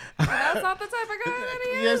find, That's not the type of guy that he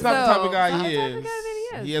is. yeah, it's not the type of though. guy It's not he the type of is. guy that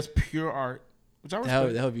he is. He has pure art, which I That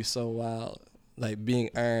respect. would be so wild. Like being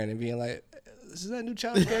Earn and being like, is that new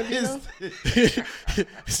Childish Gambino?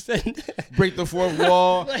 Is that- Break the fourth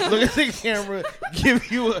wall. Look at the camera. Give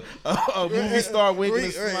you a movie star winking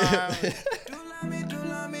a smile.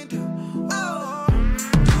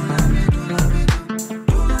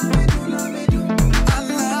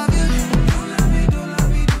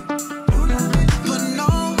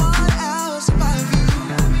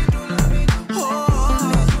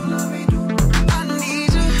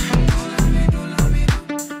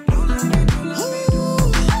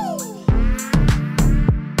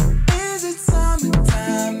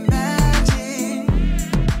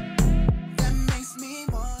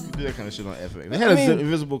 Do that kind of shit on FX. They had I mean- an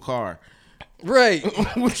invisible car. right.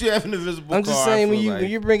 What you have an invisible I'm car? just saying I when feel when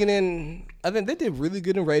you're bringing in, I think they did really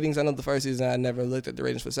good in ratings. I know the first season I never looked at the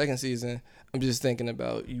ratings for the second season. I'm just thinking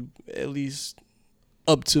about you at least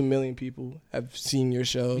up to 1 million people have seen your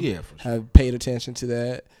show. Yeah, for sure. Have paid attention to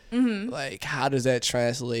that. Mm-hmm. Like, how does that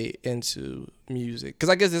translate into music? Because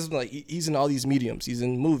I guess this is like he's in all these mediums. He's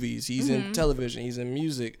in movies. He's in television. He's in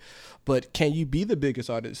music. But can you be the biggest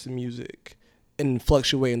artist in music and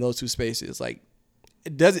fluctuate in those two spaces? Like,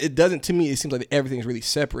 it doesn't to me. It seems like everything's really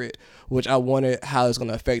separate, which I wonder how it's going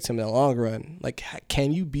to affect him in the long run. Like,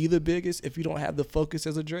 can you be the biggest if you don't have the focus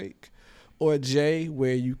as a Drake or a Jay,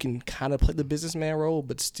 where you can kind of play the businessman role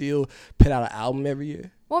but still put out an album every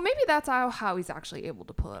year? Well, maybe that's how he's actually able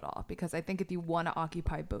to pull it off. Because I think if you want to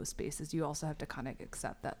occupy both spaces, you also have to kind of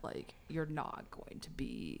accept that like you're not going to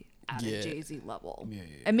be at Yeah. a Jay-Z level. Yeah.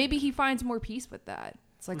 And maybe he finds more peace with that.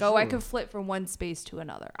 It's like, For oh, I sure. could flip from one space to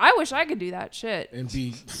another. I wish I could do that shit. and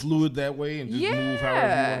be fluid that way and just move however you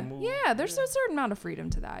Yeah, want to move. yeah. There's a certain amount of freedom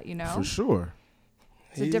to that, you know. For sure.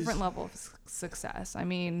 It's a different level of success. I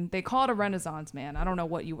mean, they call it a renaissance man. I don't know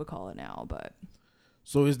what you would call it now, but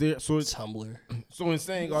So is there? So it's Tumblr. so in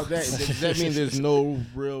saying all that, does that mean there's no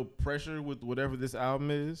real pressure with whatever this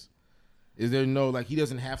album is? Is there no like he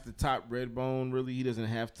doesn't have to top Redbone really? He doesn't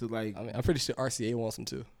have to like. I mean, I'm pretty sure RCA wants him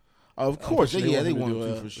to. Of course, sure they they want want him to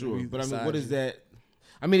to do for a sure. review But I mean, beside what is you. that?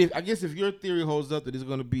 I mean, I guess if your theory holds up that it's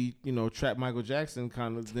going to be, trap Michael Jackson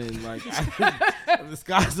kind of, then like the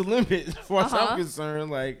sky's the limit as far as I'm concerned.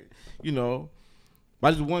 Like, but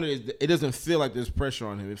I just wonder, it doesn't feel like there's pressure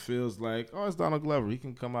on him. It feels like, oh, it's Donald Glover. He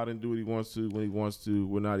can come out and do what he wants to when he wants to.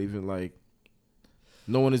 We're not even like,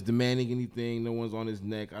 no one is demanding anything. No one's on his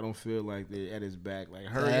neck. I don't feel like they're at his back. Like,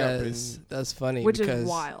 hurry up. That's funny. which because is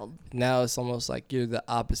wild. Now it's almost like you're the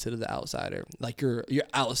opposite of the outsider. Like you're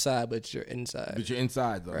outside, but you're inside. But you're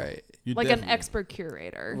inside, though. Right. You're Like an definitely- expert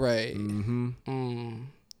curator. Right. Mm-hmm.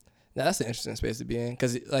 Now that's an interesting space to be in,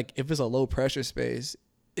 because like if it's a low pressure space,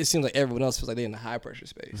 it seems like everyone else feels like they're in a high pressure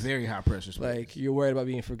space. Very high pressure space. Like you're worried about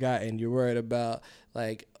being forgotten. You're worried about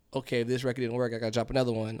like, okay, if this record didn't work, I gotta drop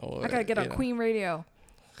another one. Or I gotta get on you know. Queen Radio.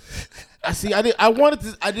 I see. I didn't want to.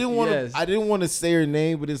 Yes. I didn't want to say her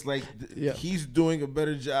name, but it's like Yeah. he's doing a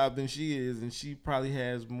better job than she is, and she probably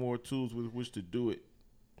has more tools with which to do it.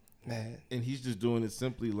 Man, And he's just doing it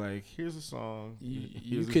simply like, here's a song. you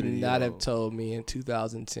here's a could video. not have told me in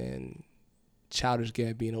 2010 Childish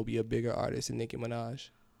Gambino would be a bigger artist than Nicki Minaj.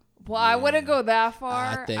 Well, I wouldn't go that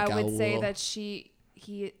far. think I I would say will. that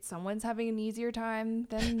someone's having an easier time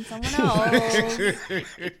than someone else.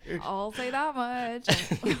 I'll say that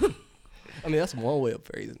much. I mean, that's one way of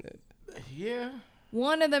phrasing it. Yeah.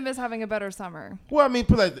 One of them is having a better summer. Well,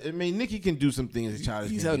 Nicki can do some things that Childish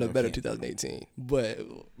He's having a Gambino better can't. 2018, but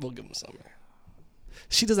we'll give him summer.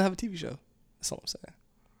 She doesn't have a TV show. That's all I'm saying.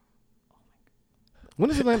 When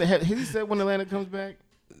is Atlanta? Has he said when Atlanta comes back?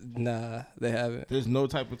 Nah, they haven't. There's no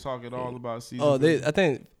type of talk at all about season. Oh, finale? I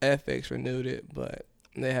think FX renewed it, but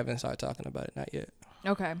they haven't started talking about it. Not yet.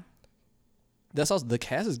 Okay. That's also the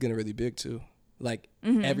cast is getting really big too. Like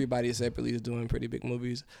everybody separately is doing pretty big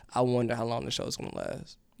movies. I wonder how long the show is gonna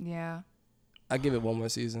last. Yeah. I give it one more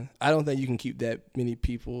season. I don't think you can keep that many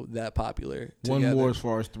people that popular One together. more as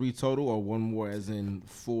far as 3 total, or one more as in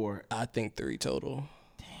 4. I think 3 total.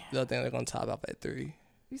 Damn. I think they're gonna top out at 3.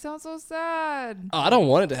 You sound so sad. Oh, I don't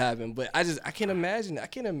want it to happen, but I can't imagine. I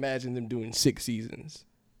can't imagine them doing 6 seasons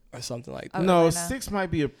or something like that. Oh, No, no. 6 might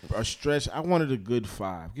be a stretch. I wanted a good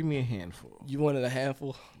 5. Give me a handful. You wanted a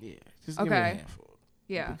handful? Yeah, just give me a Okay. handful.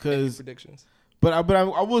 Yeah. Because, Predictions. but I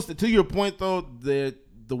will say, to your point though,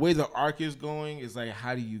 the way the arc is going is like,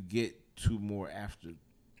 how do you get 2 more after?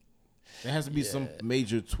 There has to be some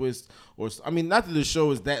major twist, not that the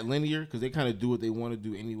show is that linear, because they kind of do what they want to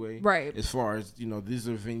do anyway. Right. As far as, these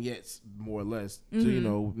are vignettes more or less.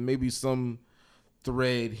 So, maybe some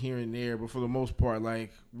thread here and there, but for the most part,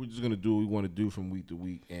 like, we're just gonna do what we want to do from week to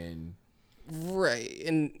week, and Right,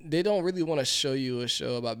 and they don't really want to show you a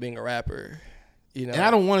show about being a rapper, and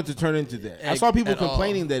I don't want it to turn into that. I saw people At all.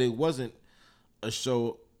 complaining that it wasn't a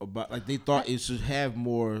show about, like, they thought it should have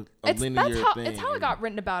more a linear thing. It's how it got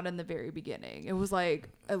written about in the very beginning. It was like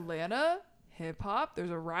Atlanta hip hop. There's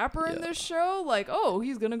a rapper in this show. Like, oh,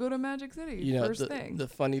 he's gonna go to Magic City. First thing. The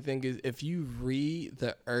funny thing is, if you read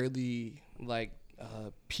the early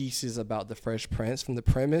pieces about the Fresh Prince from the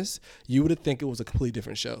premise, you would think it was a completely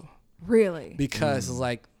different show Really? because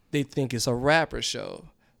like they think it's a rapper show.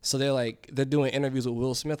 So they're doing interviews with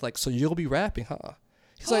Will Smith, like, so you'll be rapping, huh?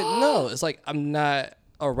 He's like, no, it's like, I'm not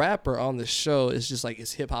a rapper on the show. It's just like,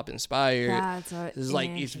 it's hip hop inspired. That's what It's like,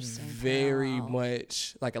 it's very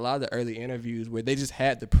much like a lot of the early interviews where they just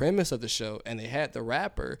had the premise of the show and they had the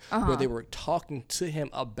rapper where they were talking to him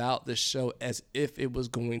about the show as if it was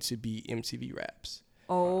going to be MTV Raps.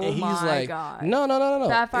 Oh And he's my like, god. no.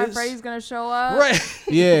 Fat Five It's- Freddy's gonna show up. Right.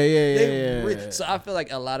 Yeah. So I feel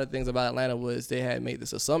like a lot of things about Atlanta was they had made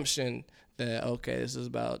this assumption that, okay, this is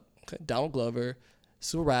about Donald Glover,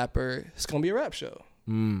 it's a rapper, it's gonna be a rap show.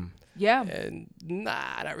 Yeah. And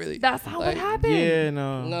nah, not really. That's not what Like, happened. Yeah,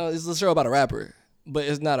 no. No, it's a show about a rapper, but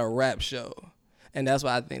it's not a rap show. And that's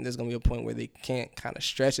why I think there's gonna be a point where they can't kind of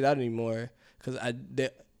stretch it out anymore because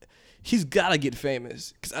he's gotta get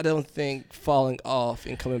famous because I don't think falling off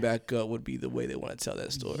and coming back up would be the way they want to tell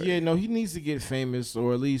that story. Yeah, no, he needs to get famous,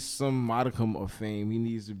 or at least some modicum of fame. He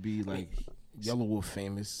needs to be like Yellow Wolf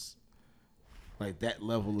famous, like that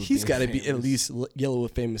level of. He's got to be at famous. least Yellow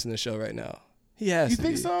with famous in the show right now. He has. You to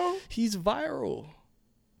think be. so? He's viral.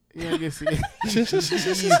 Yeah, I guess he's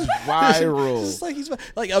viral. It's like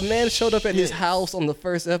like a man showed up at his house on the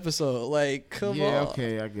first episode. Like, come Yeah, on.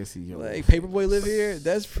 okay, I guess he. Like Paperboy live here.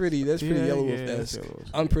 That's pretty. Yellow Wolf yeah, that's esque. Yellow Wolf.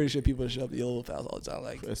 I'm pretty sure people show up at Yellow Wolf house all the time.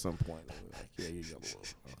 Like, At some point, like, yeah, you're Yellow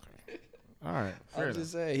Wolf. Okay, all right, fair I'm enough.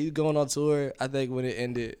 just saying, he's going on tour. I think when it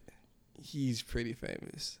ended, he's pretty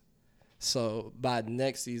famous. So by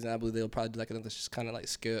next season, I believe they'll probably do like another just kind of like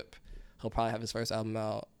skip. He'll probably have his first album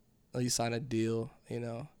out. At least sign a deal.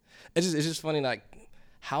 It's just funny, like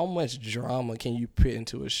how much drama can you put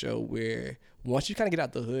into a show where once you kind of get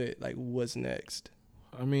out the hood, like what's next?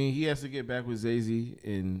 I mean, he has to get back with Zay-Z,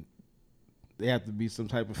 and they have to be some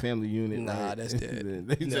type of family unit. Nah, right? that's dead.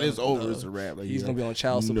 They said it's over. It's a wrap. Like, He's yeah, gonna be on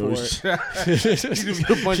child no support. shot. He's gonna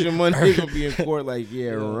get a bunch of money. He's gonna be in court. Like,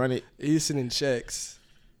 yeah, run it. He's sending checks.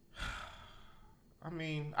 I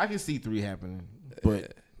mean, I can see 3 happening,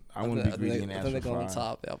 but I want to be greedy and I ask think they're for going 5. to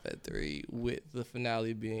top out at 3 with the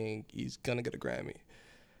finale being he's gonna get a Grammy.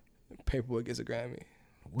 Paperboy gets a Grammy.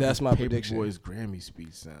 That's my prediction. Paperboy's Grammy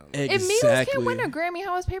speech sound. If Migos can't win a Grammy,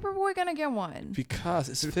 how is Paperboy gonna get one? Because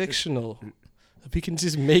it's fictional. If we can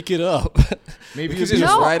just make it up. Maybe we can it'll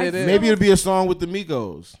just be, write it in. maybe it'll be a song with the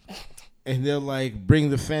Migos, and they'll like bring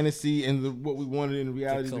the fantasy and what we wanted in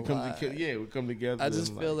reality to come collide. together. Yeah, we come together. I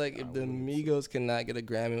just and, feel like if the Migos cannot get a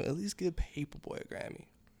Grammy, at least give Paperboy a Grammy.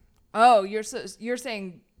 Oh, you're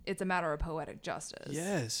saying it's a matter of poetic justice.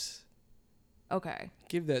 Yes. Okay.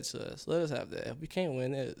 Give that to us. Let us have that. If we can't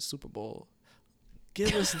win that Super Bowl,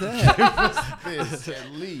 give us that. this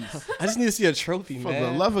at least. I just need to see a trophy, For man.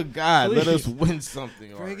 the love of God, let us Please. win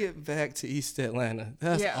something. Bring it back to East Atlanta.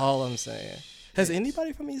 That's Yeah. all I'm saying. Has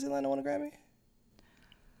anybody from East Atlanta won a Grammy?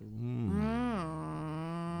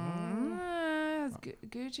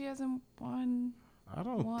 Gucci hasn't won. I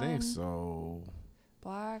don't think so.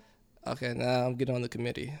 Black. Okay, now I'm getting on the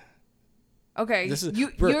committee. Okay, This is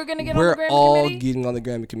you're gonna get on the we're Grammy all committee. getting on the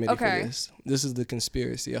Grammy committee Okay. for this. This is the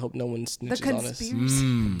conspiracy. I hope no one The snitches on us.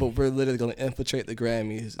 conspiracy. But we're literally going to infiltrate the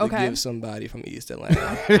Grammys to Okay. give somebody from East Atlanta.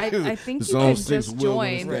 I think you Zone can 6 just will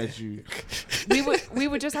join. statue. We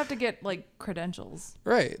would just have to get like credentials.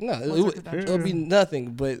 Right? No, What's the it'll be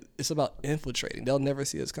nothing. But it's about infiltrating. They'll never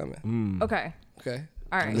see us coming. Okay. Okay.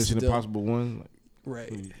 All right. Mission Still- Impossible 1. Like,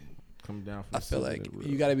 Right. come down from I the feel ceiling like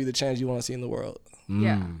and you got to be the change you want to see in the world.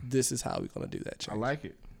 Yeah. This is how we're going to do that change. I like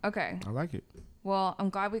it. Okay. I like it. Well, I'm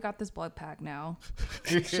glad we got this blood pack now.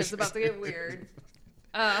 Shit's about to get weird.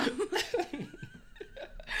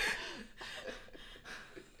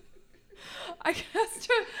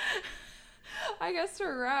 I guess to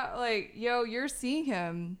wrap, like, yo, you're seeing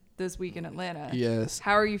him this week in Atlanta. Yes.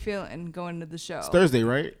 How are you feeling going to the show? It's Thursday,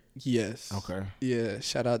 right? Yes. Okay. Yeah.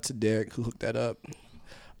 Shout out to Derek who hooked that up.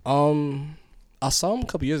 I saw him a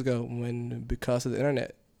couple years ago when Because of the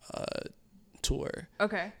Internet tour.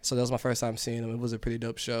 Okay. So that was my first time seeing him. It was a pretty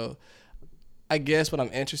dope show. I guess what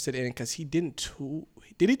I'm interested in, because he didn't tour.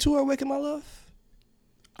 Did he tour Awaken My Love?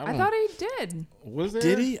 I thought he did. Was there?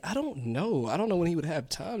 Did he? I don't know. I don't know when he would have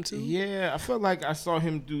time to. Yeah, I felt like I saw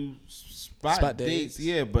him do spot dates. dates.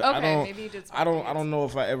 Yeah, but Okay, I don't. maybe he did spot I dates. don't know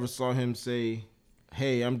if I ever saw him say,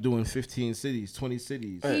 "Hey, I'm doing 15 cities, 20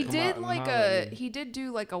 cities." He Come did out and like holler at me." he did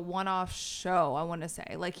do like a one-off show. I want to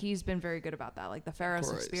say like he's been very good about that, like the Ferris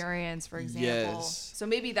Course. Experience, for example. Yes. So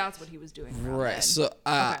maybe that's what he was doing. around Right. then. So Okay.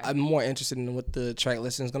 I'm more interested in what the track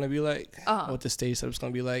listing is going to be like, Uh-huh. what the stage setup's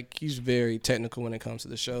going to be like. He's very technical when it comes to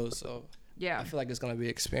the show, so Yeah. I feel like it's going to be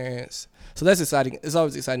experience. So that's exciting. It's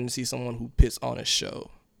always exciting to see someone who puts on a show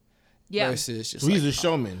Yeah. versus just So he's like, a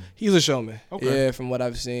showman. he's a showman. Okay. Yeah, from what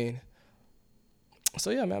I've seen. So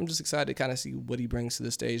yeah, man, I'm just excited to kind of see what he brings to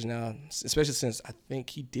the stage now, especially since I think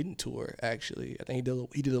he didn't tour. Actually, I think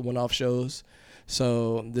he did the one-off shows.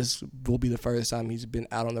 So this will be the first time he's been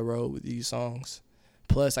out on the road with these songs.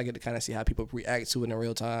 Plus, I get to kind of see how people react to it in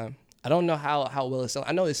real time. I don't know how well it's selling.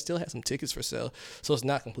 I know it still has some tickets for sale, so it's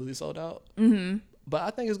not completely sold out. Mm-hmm. But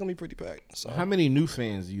I think it's gonna be pretty packed. So How many new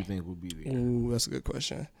fans do you think will be there? ooh, that's a good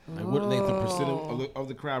question. Like, what like the percentage of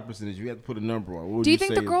the crowd percentage? You have to put a number on. What would Do you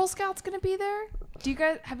think the say Girl Scout's gonna be there?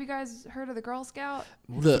 Have you guys heard of the Girl Scout?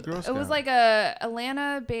 What's the The- Girl It was Scout? like a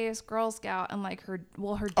Atlanta-based Girl Scout, and like her dad's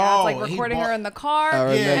Oh, like he recording her bought- in the car, I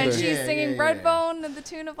and remember. she's Yeah, singing yeah, yeah. Redbone to the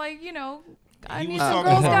tune of like I He need was some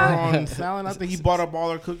talking Girl about her Scout. on Fallon. I think he bought up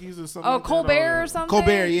all her cookies or something. Oh, like that Colbert on- or something?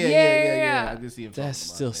 Colbert, yeah. Yeah. I did see him.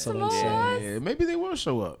 That's talking still about so Come on. insane. that. Yeah, maybe they will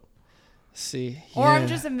show up. See, Or I'm yeah.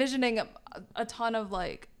 just envisioning a ton of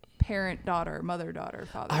like parent-daughter, mother-daughter, I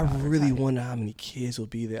father-daughter. really type. wonder how many kids will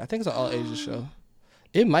be there. I think it's an all ages show.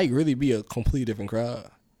 It might really be a completely different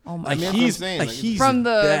crowd. Oh my Like mean, that's god! what I'm he's saying, like like, he's From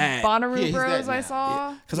the that. Bonnaroo Yeah, he's Bros that I now.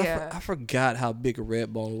 saw. Because Yeah. I forgot how big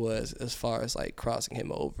Redbone was as far as like crossing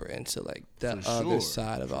him over into like the For other sure.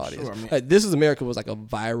 side of the For audience. sure. I mean- Like This Is America was like a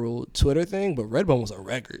viral Twitter thing, but Redbone was a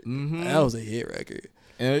record. Mm-hmm. That was a hit record.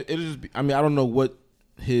 And it'll just be, I mean, I don't know what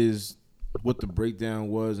the breakdown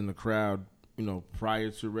was in the crowd, prior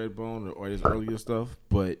to Redbone or his earlier stuff,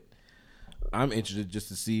 but I'm interested just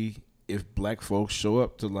to see if black folks show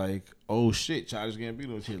up to like, oh shit, Childish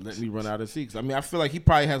Gambino's here, let me run out of seats. I mean, I feel like he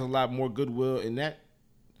probably has a lot more goodwill in that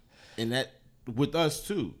with us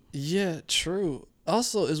too. Yeah, true.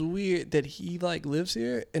 Also, it's weird that he like lives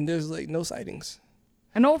here and there's like no sightings.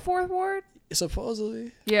 An old Fourth Ward.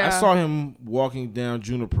 Supposedly. Yeah. I saw him walking down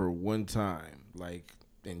Juniper one time, like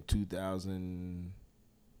in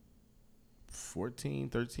 2014,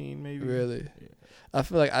 13 maybe. Really? I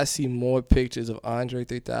feel like I see more pictures of Andre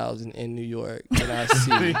 3000 in New York than I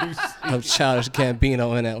see of Childish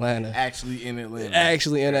Gambino in Atlanta. Actually in Atlanta.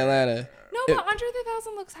 Actually in Atlanta. No, but Andre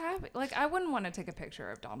 3000 looks happy. Like I wouldn't want to take a picture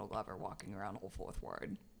of Donald Glover walking around Old Fourth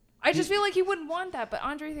Ward. I just feel like he wouldn't want that. But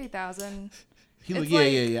Andre 3000, He It's look,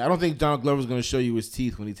 like- yeah. I don't think Donald Glover's gonna show you his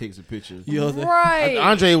teeth when he takes a picture. You know, right?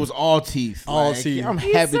 Andre was all teeth. All Like, teeth. I'm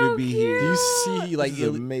He's happy so to be cute. here. you see like This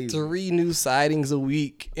is amazing. 3 new sightings a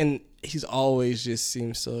week, and he's always just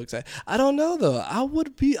seems so excited. I don't know though. I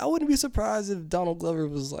wouldn't be surprised if Donald Glover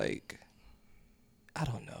was like, I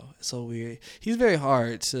don't know. It's so weird. He's very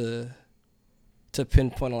hard to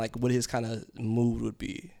pinpoint on like what his kind of mood would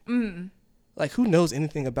be. Like who knows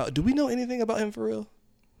anything about? Do we know anything about him for real?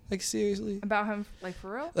 Like seriously? About him, like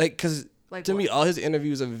for real? Like because Like to me, what? all his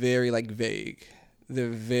interviews are very like vague. They're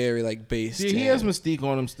very like based. Yeah, he in- has Mystique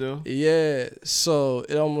on him still. Yeah, so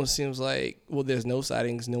it almost seems like, well, there's no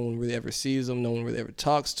sightings. No one really ever sees him. No one really ever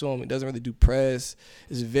talks to him. He doesn't really do press.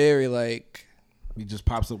 It's very like, He just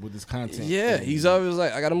pops up with his content. Yeah, he's always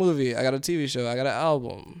like, I got a movie, I got a TV show, I got an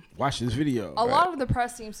album. Watch this video. A lot of the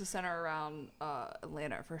press seems to center around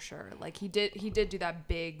Atlanta for sure. Like he did do that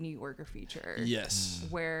big New Yorker feature. Yes.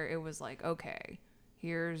 Where it was like, okay,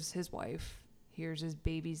 here's his wife, here's his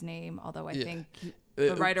baby's name. Although I think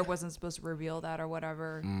the writer wasn't supposed to reveal that or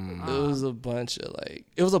whatever. It was a bunch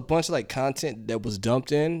of content that was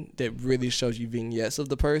dumped in that really shows you vignettes of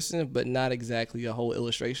the person, but not exactly a whole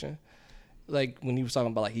illustration. Like when he was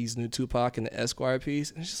talking about like he's new Tupac in the Esquire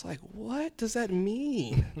piece, and it's just like, what does that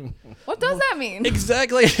mean? What does that mean?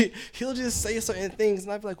 Exactly. He'll just say certain things,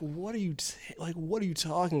 and I'd be like, what are you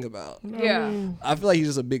talking about? Yeah. I feel like he's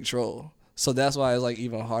just a big troll. So that's why it's like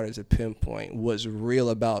even harder to pinpoint what's real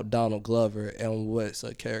about Donald Glover and what's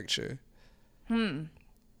a caricature. Who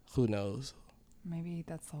knows? Maybe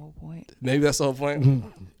that's the whole point. Maybe that's the whole point.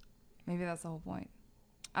 Maybe that's the whole point.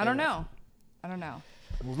 I don't know.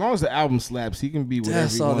 As long as the album slaps, he can be whatever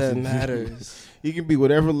That's he all wants that to matters. He can be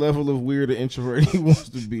whatever level of weird or introvert he wants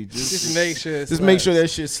to be. Just make sure. It Just make sure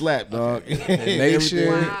slaps. that shit slap, dog. And make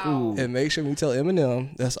sure. Wow. Cool. And make sure we tell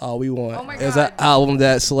Eminem that's all we want. Oh my Is an God. album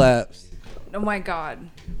that slaps. Oh my God.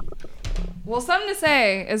 Well, Something to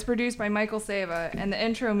Say is produced by Michael Sava, and the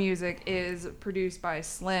intro music is produced by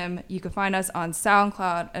Slim. You can find us on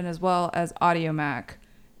SoundCloud and as well as AudioMac.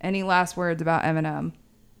 Any last words about Eminem?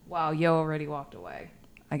 Wow, Yo already walked away.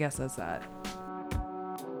 I guess that's that.